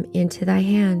delivered him into thy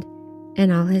hand,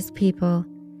 and all his people,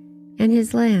 and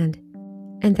his land,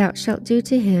 and thou shalt do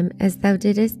to him as thou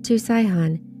didst to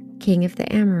Sihon, king of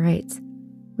the Amorites,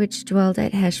 which dwelled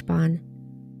at Heshbon.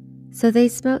 So they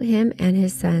smote him and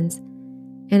his sons,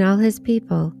 and all his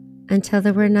people, until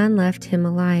there were none left him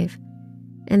alive,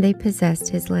 and they possessed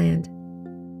his land.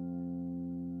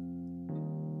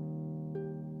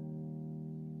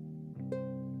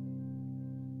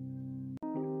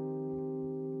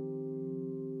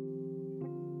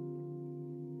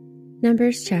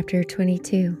 Numbers chapter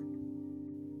 22.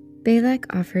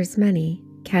 Balak offers money,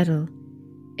 cattle,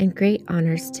 and great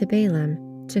honors to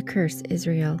Balaam to curse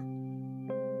Israel.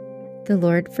 The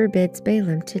Lord forbids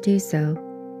Balaam to do so.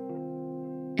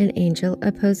 An angel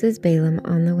opposes Balaam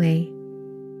on the way.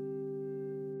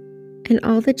 And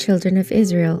all the children of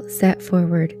Israel set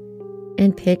forward,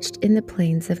 and pitched in the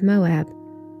plains of Moab,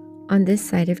 on this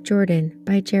side of Jordan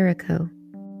by Jericho.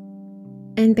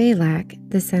 And Balak,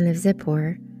 the son of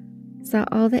Zippor, saw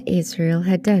all that Israel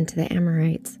had done to the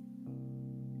Amorites.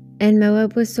 And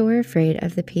Moab was sore afraid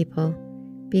of the people,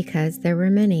 because there were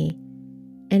many,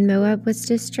 and Moab was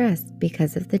distressed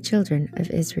because of the children of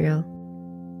Israel.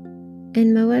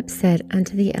 And Moab said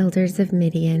unto the elders of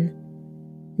Midian,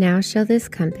 Now shall this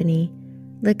company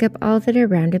lick up all that are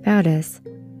round about us,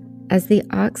 as the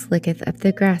ox licketh up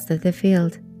the grass of the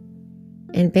field.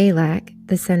 And Balak,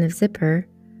 the son of Zippor,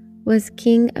 was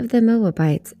king of the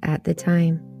Moabites at the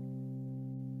time.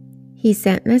 He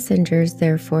sent messengers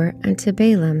therefore unto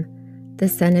Balaam, the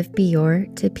son of Beor,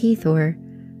 to Pethor,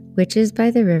 which is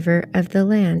by the river of the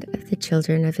land of the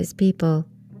children of his people,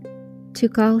 to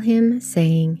call him,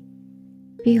 saying,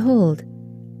 Behold,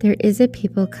 there is a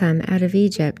people come out of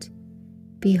Egypt.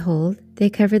 Behold, they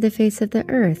cover the face of the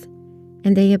earth,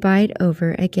 and they abide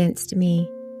over against me.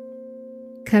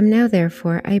 Come now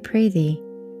therefore, I pray thee,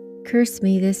 curse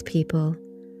me this people,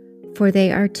 for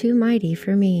they are too mighty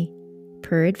for me.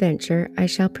 Peradventure I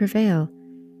shall prevail,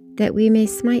 that we may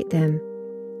smite them,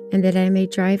 and that I may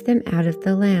drive them out of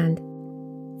the land.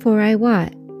 For I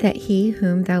wot that he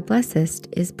whom thou blessest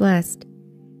is blessed,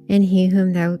 and he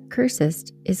whom thou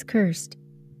cursest is cursed.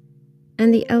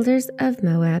 And the elders of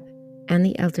Moab and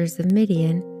the elders of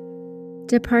Midian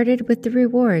departed with the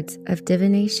rewards of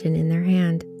divination in their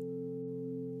hand.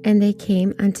 And they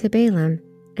came unto Balaam,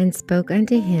 and spoke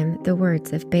unto him the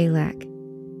words of Balak.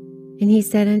 And he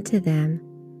said unto them,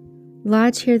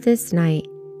 Lodge here this night,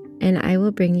 and I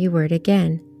will bring you word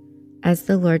again, as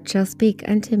the Lord shall speak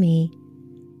unto me.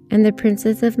 And the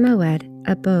princes of Moab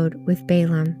abode with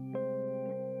Balaam.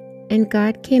 And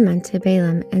God came unto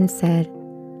Balaam and said,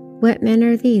 What men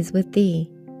are these with thee?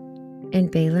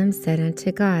 And Balaam said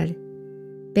unto God,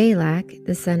 Balak,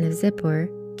 the son of Zippor,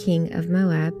 king of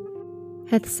Moab,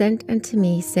 hath sent unto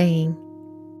me, saying,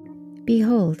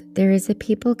 Behold, there is a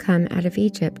people come out of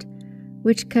Egypt,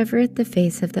 which covereth the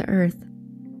face of the earth.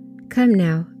 Come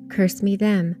now, curse me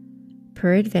them.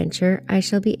 Peradventure I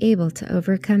shall be able to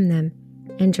overcome them,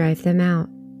 and drive them out.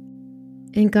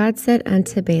 And God said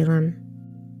unto Balaam,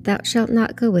 Thou shalt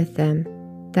not go with them,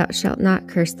 thou shalt not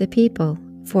curse the people,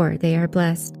 for they are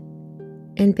blessed.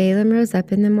 And Balaam rose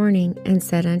up in the morning, and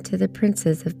said unto the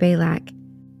princes of Balak,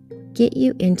 Get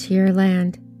you into your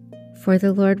land, for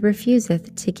the Lord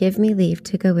refuseth to give me leave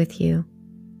to go with you.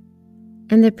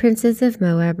 And the princes of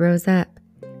Moab rose up,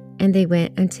 and they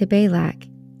went unto Balak,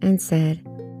 and said,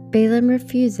 Balaam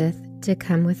refuseth to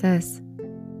come with us.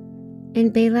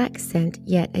 And Balak sent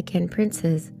yet again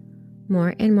princes,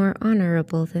 more and more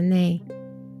honorable than they.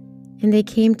 And they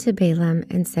came to Balaam,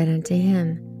 and said unto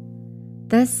him,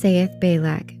 Thus saith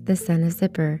Balak, the son of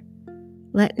Zippor,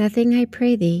 Let nothing, I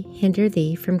pray thee, hinder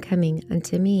thee from coming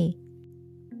unto me.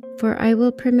 For I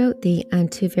will promote thee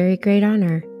unto very great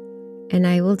honor, and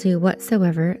I will do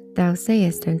whatsoever thou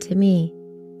sayest unto me.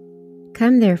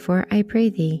 Come therefore, I pray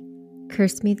thee,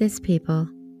 curse me this people.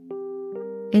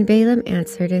 And Balaam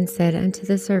answered and said unto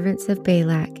the servants of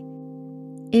Balak,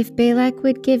 If Balak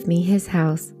would give me his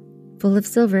house, full of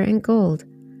silver and gold,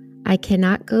 I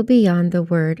cannot go beyond the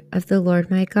word of the Lord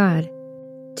my God,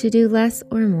 to do less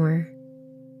or more.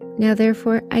 Now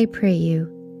therefore I pray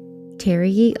you, tarry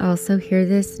ye also here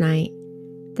this night,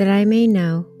 that I may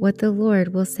know what the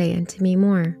Lord will say unto me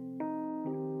more.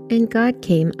 And God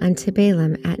came unto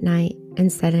Balaam at night,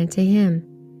 and said unto him,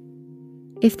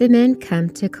 If the men come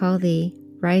to call thee,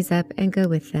 rise up and go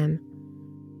with them.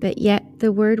 But yet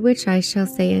the word which I shall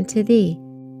say unto thee,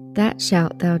 that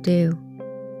shalt thou do.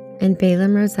 And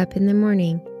Balaam rose up in the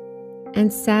morning,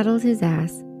 and saddled his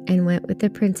ass, and went with the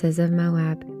princes of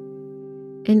Moab.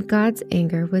 And God's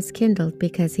anger was kindled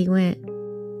because he went.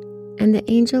 And the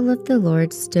angel of the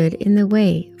Lord stood in the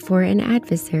way for an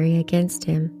adversary against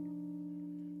him.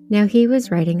 Now he was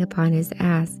riding upon his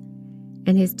ass,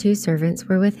 and his 2 servants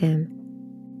were with him.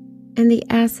 And the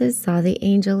asses saw the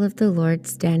angel of the Lord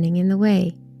standing in the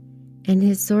way, and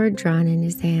his sword drawn in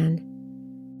his hand.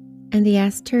 And the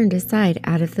ass turned aside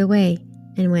out of the way,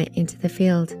 and went into the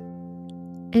field.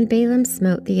 And Balaam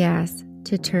smote the ass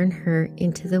to turn her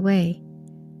into the way.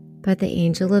 But the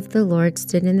angel of the Lord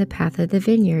stood in the path of the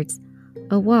vineyards,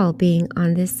 a wall being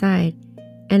on this side,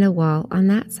 and a wall on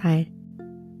that side.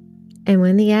 And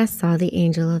when the ass saw the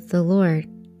angel of the Lord,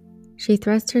 she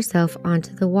thrust herself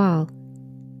onto the wall,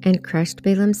 and crushed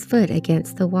Balaam's foot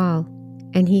against the wall,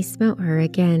 and he smote her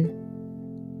again.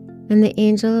 And the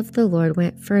angel of the Lord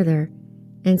went further,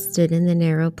 and stood in the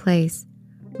narrow place,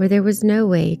 where there was no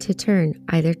way to turn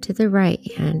either to the right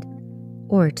hand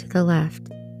or to the left.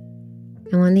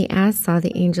 And when the ass saw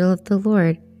the angel of the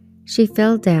Lord, she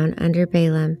fell down under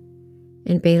Balaam.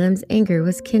 And Balaam's anger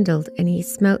was kindled, and he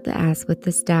smote the ass with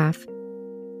the staff.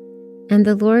 And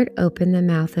the Lord opened the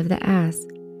mouth of the ass,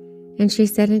 and she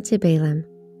said unto Balaam,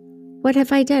 What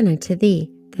have I done unto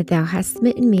thee, that thou hast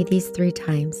smitten me these 3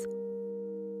 times?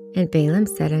 And Balaam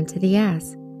said unto the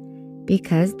ass,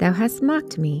 Because thou hast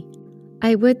mocked me.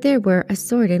 I would there were a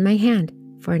sword in my hand,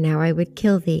 for now I would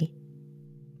kill thee.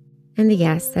 And the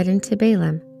ass said unto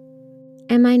Balaam,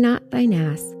 Am I not thine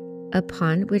ass,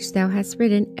 upon which thou hast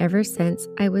ridden ever since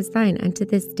I was thine unto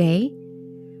this day?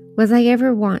 Was I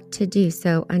ever wont to do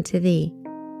so unto thee?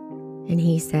 And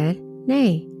he said,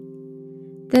 Nay.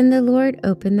 Then the Lord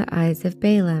opened the eyes of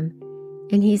Balaam,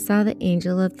 and he saw the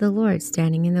angel of the Lord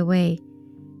standing in the way,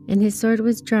 and his sword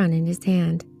was drawn in his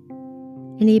hand.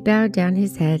 And he bowed down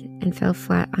his head and fell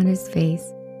flat on his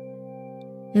face.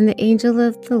 And the angel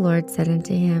of the Lord said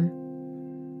unto him,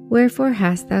 Wherefore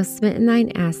hast thou smitten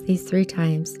thine ass these 3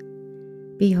 times?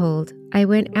 Behold, I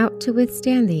went out to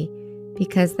withstand thee,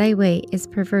 because thy way is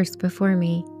perverse before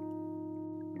me.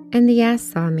 And the ass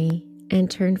saw me, and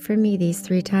turned from me these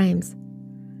 3 times.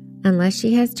 Unless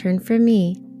she has turned from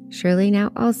me, surely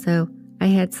now also I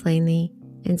had slain thee,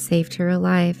 and saved her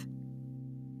alive.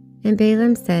 And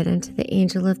Balaam said unto the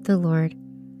angel of the Lord,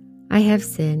 I have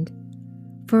sinned,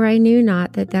 for I knew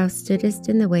not that thou stoodest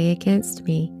in the way against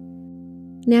me.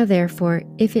 Now therefore,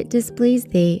 if it displease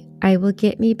thee, I will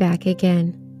get me back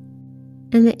again.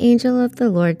 And the angel of the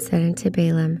Lord said unto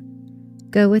Balaam,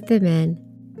 Go with the men,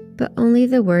 but only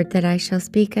the word that I shall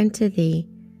speak unto thee,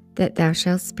 that thou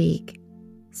shalt speak.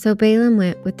 So Balaam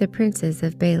went with the princes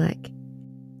of Balak.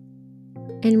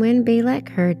 And when Balak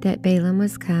heard that Balaam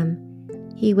was come,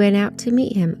 he went out to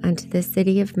meet him unto the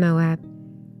city of Moab,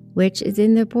 which is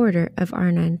in the border of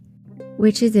Arnon,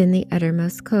 which is in the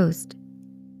uttermost coast.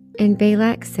 And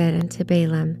Balak said unto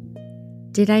Balaam,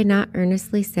 Did I not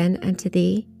earnestly send unto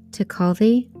thee to call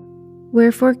thee?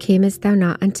 Wherefore camest thou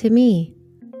not unto me?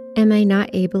 Am I not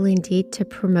able indeed to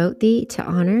promote thee to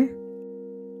honor?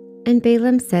 And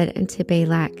Balaam said unto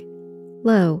Balak,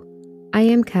 Lo, I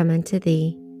am come unto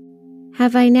thee.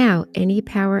 Have I now any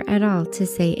power at all to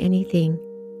say anything?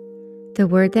 The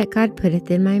word that God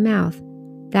putteth in my mouth,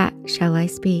 that shall I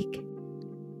speak.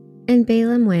 And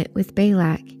Balaam went with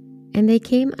Balak, and they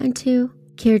came unto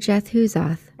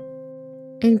Kirjathhuzoth.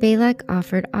 And Balak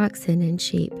offered oxen and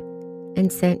sheep,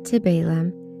 and sent to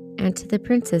Balaam and to the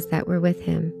princes that were with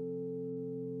him.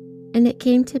 And it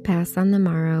came to pass on the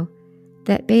morrow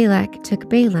that Balak took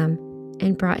Balaam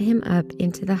and brought him up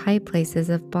into the high places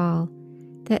of Baal,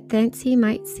 that thence he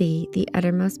might see the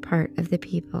uttermost part of the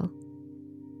people.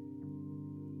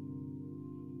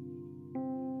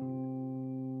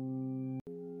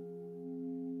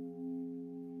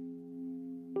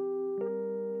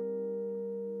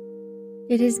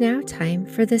 It is now time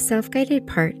for the self-guided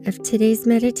part of today's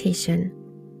meditation.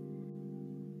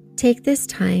 Take this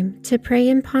time to pray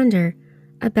and ponder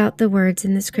about the words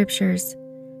in the scriptures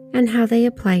and how they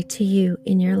apply to you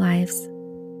in your lives.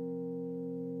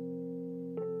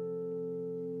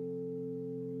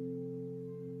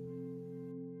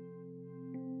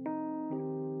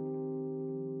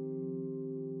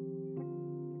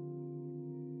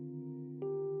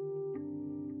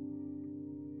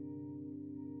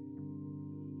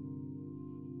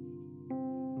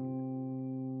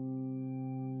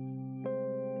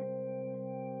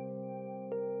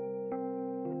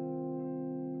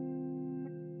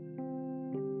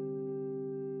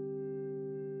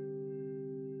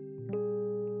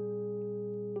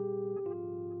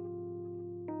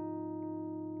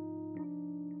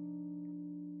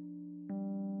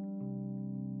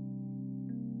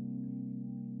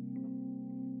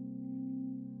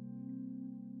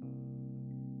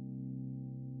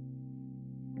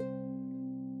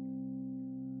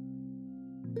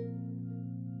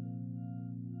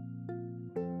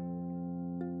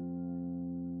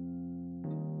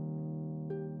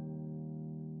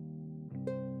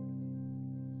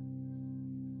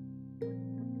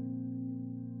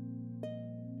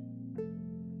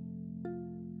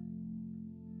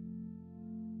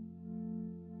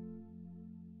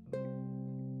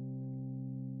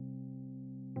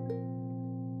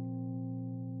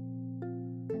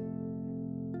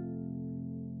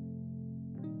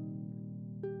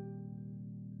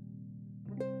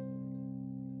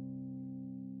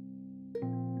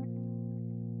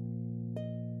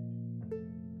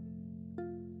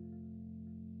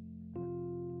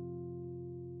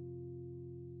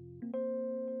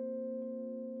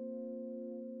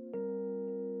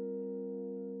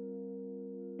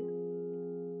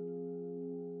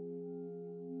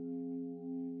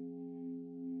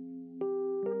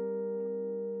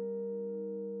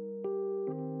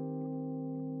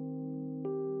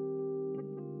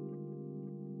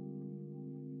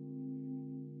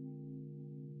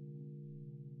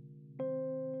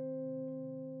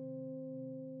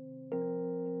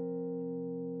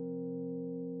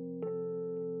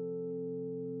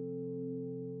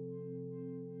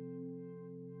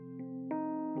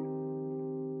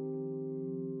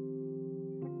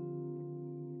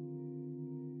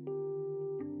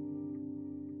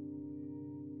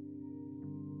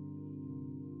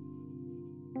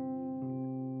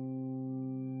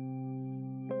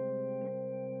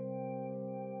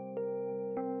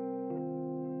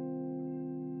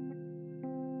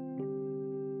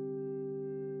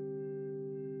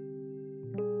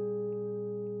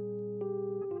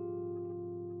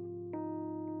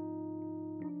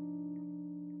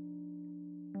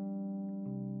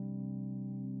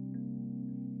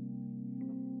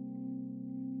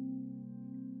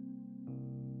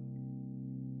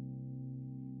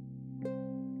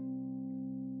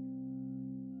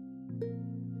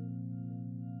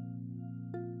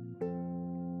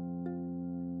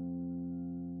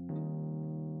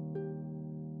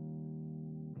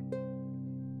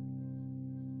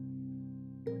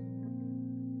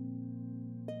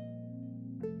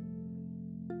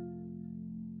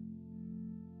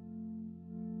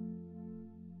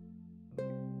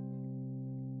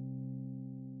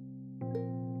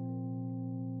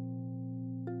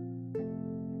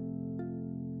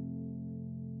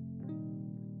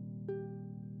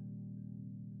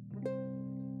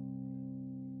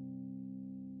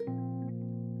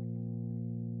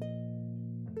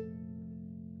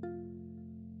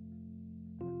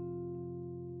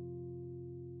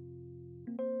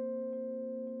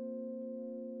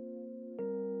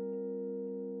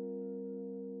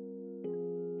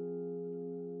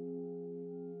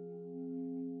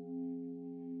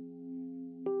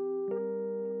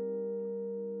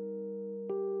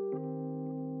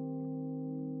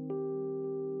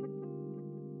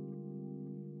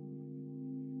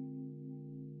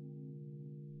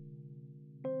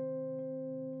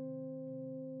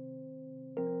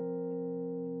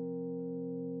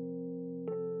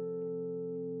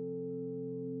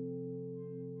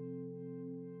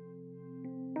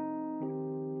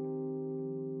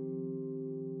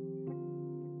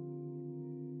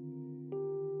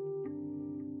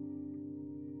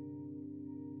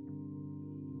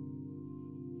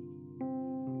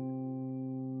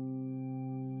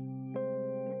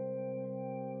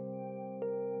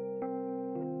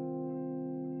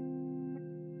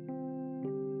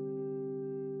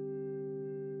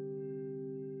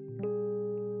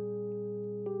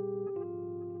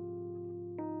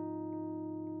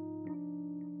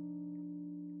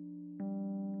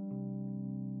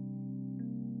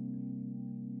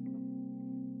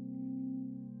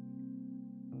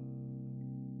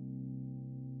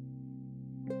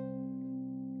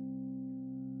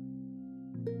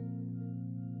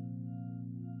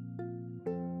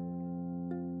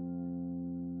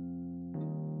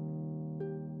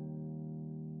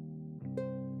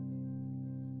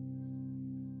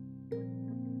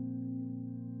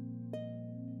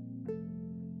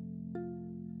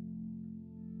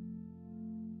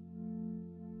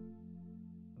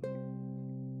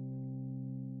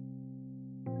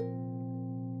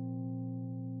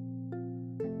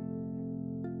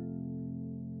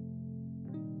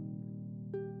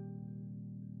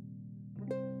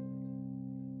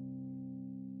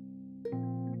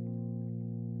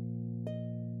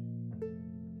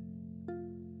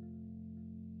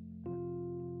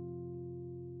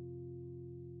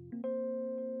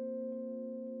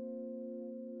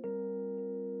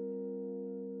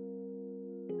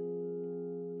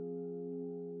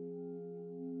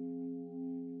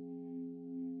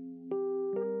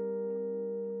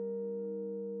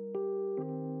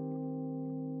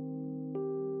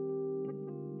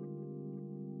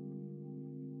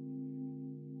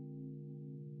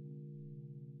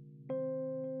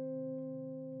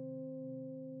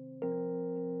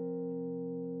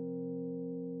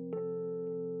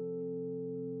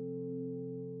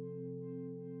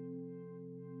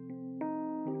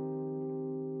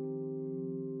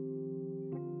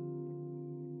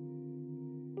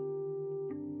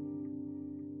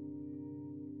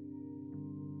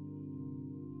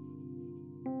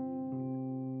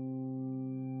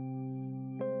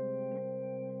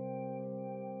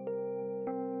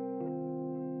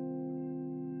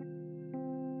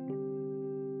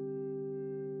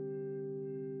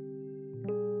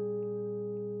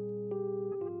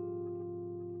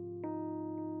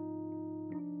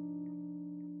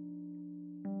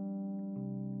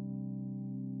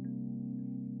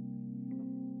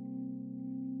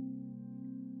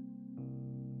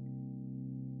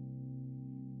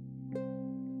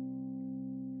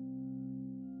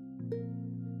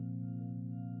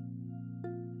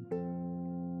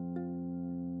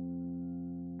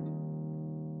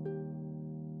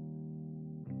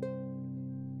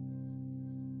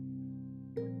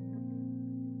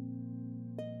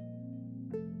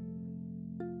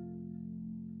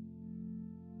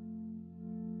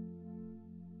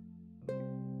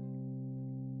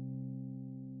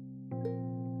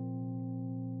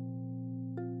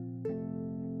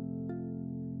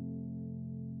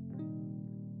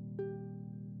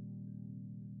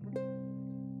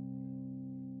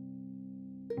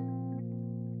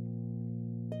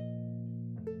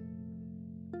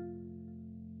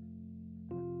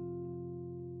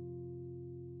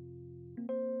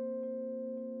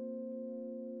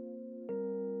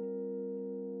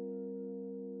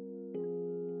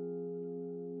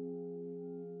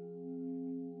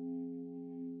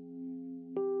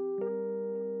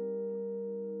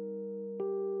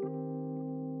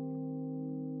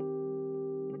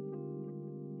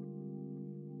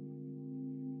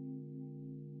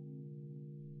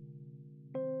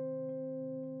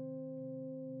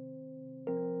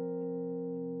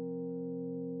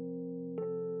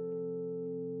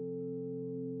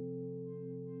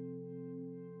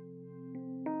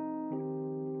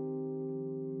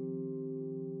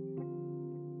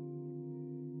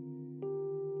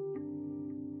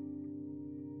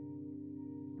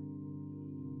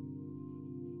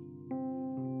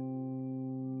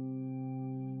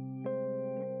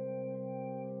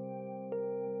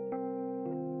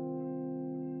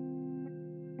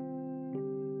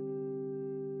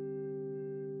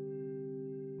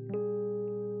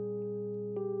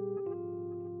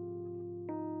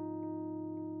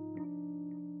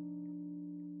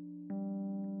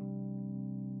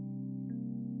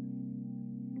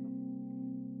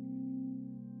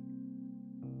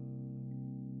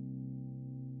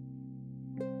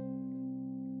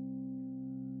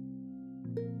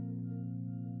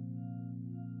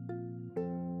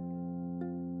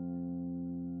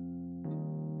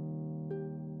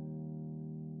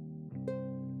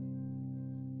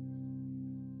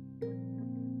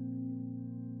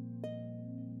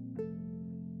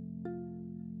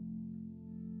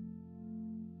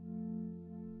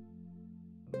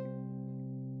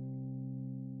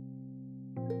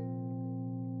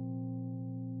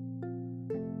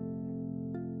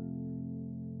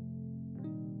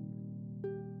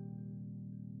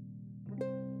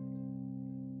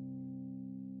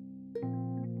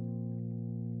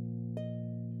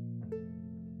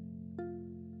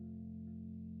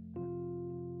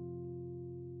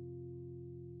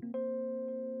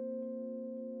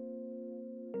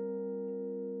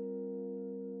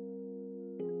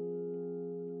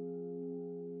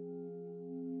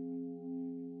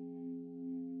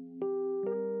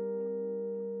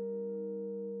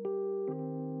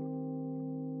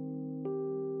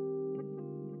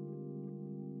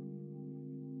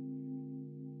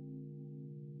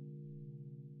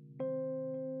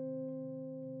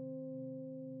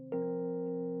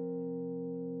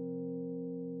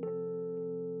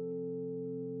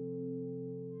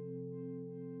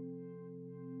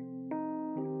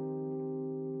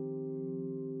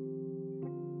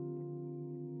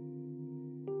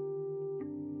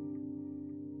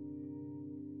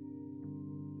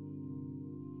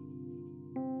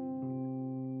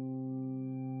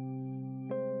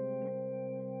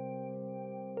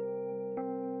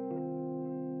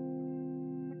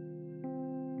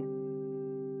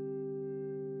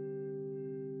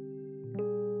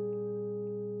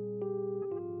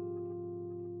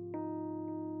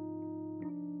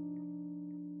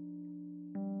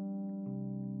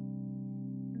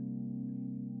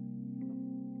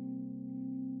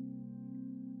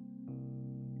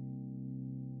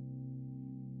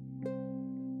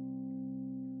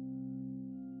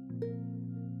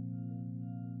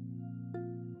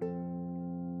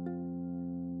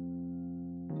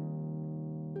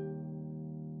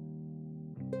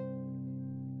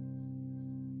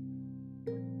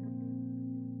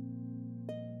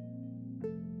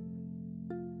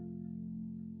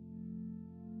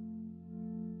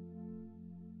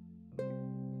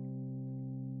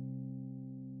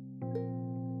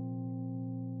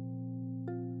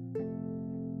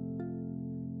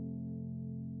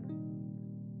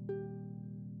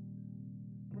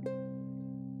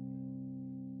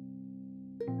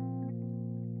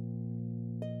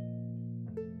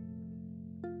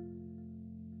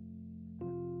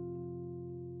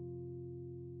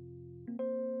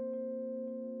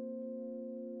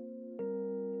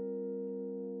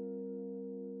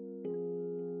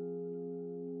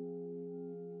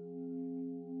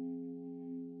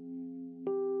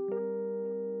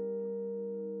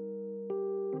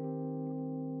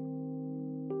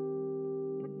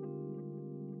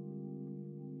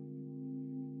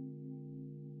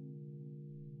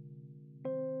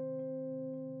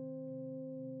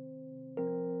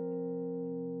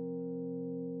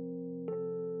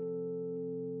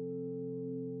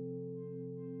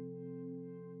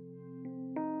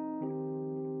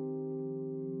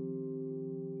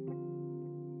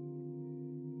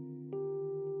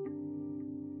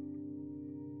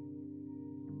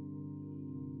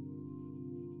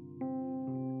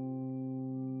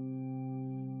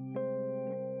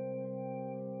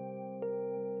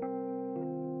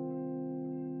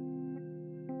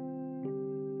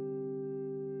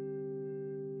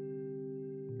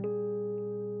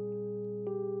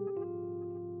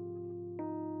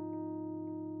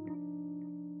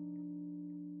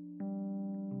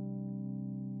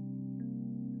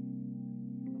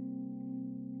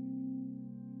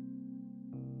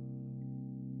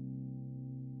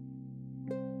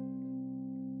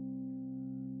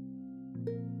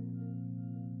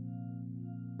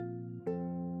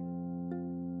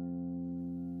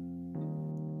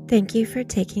 Thank you for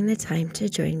taking the time to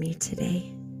join me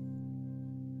today.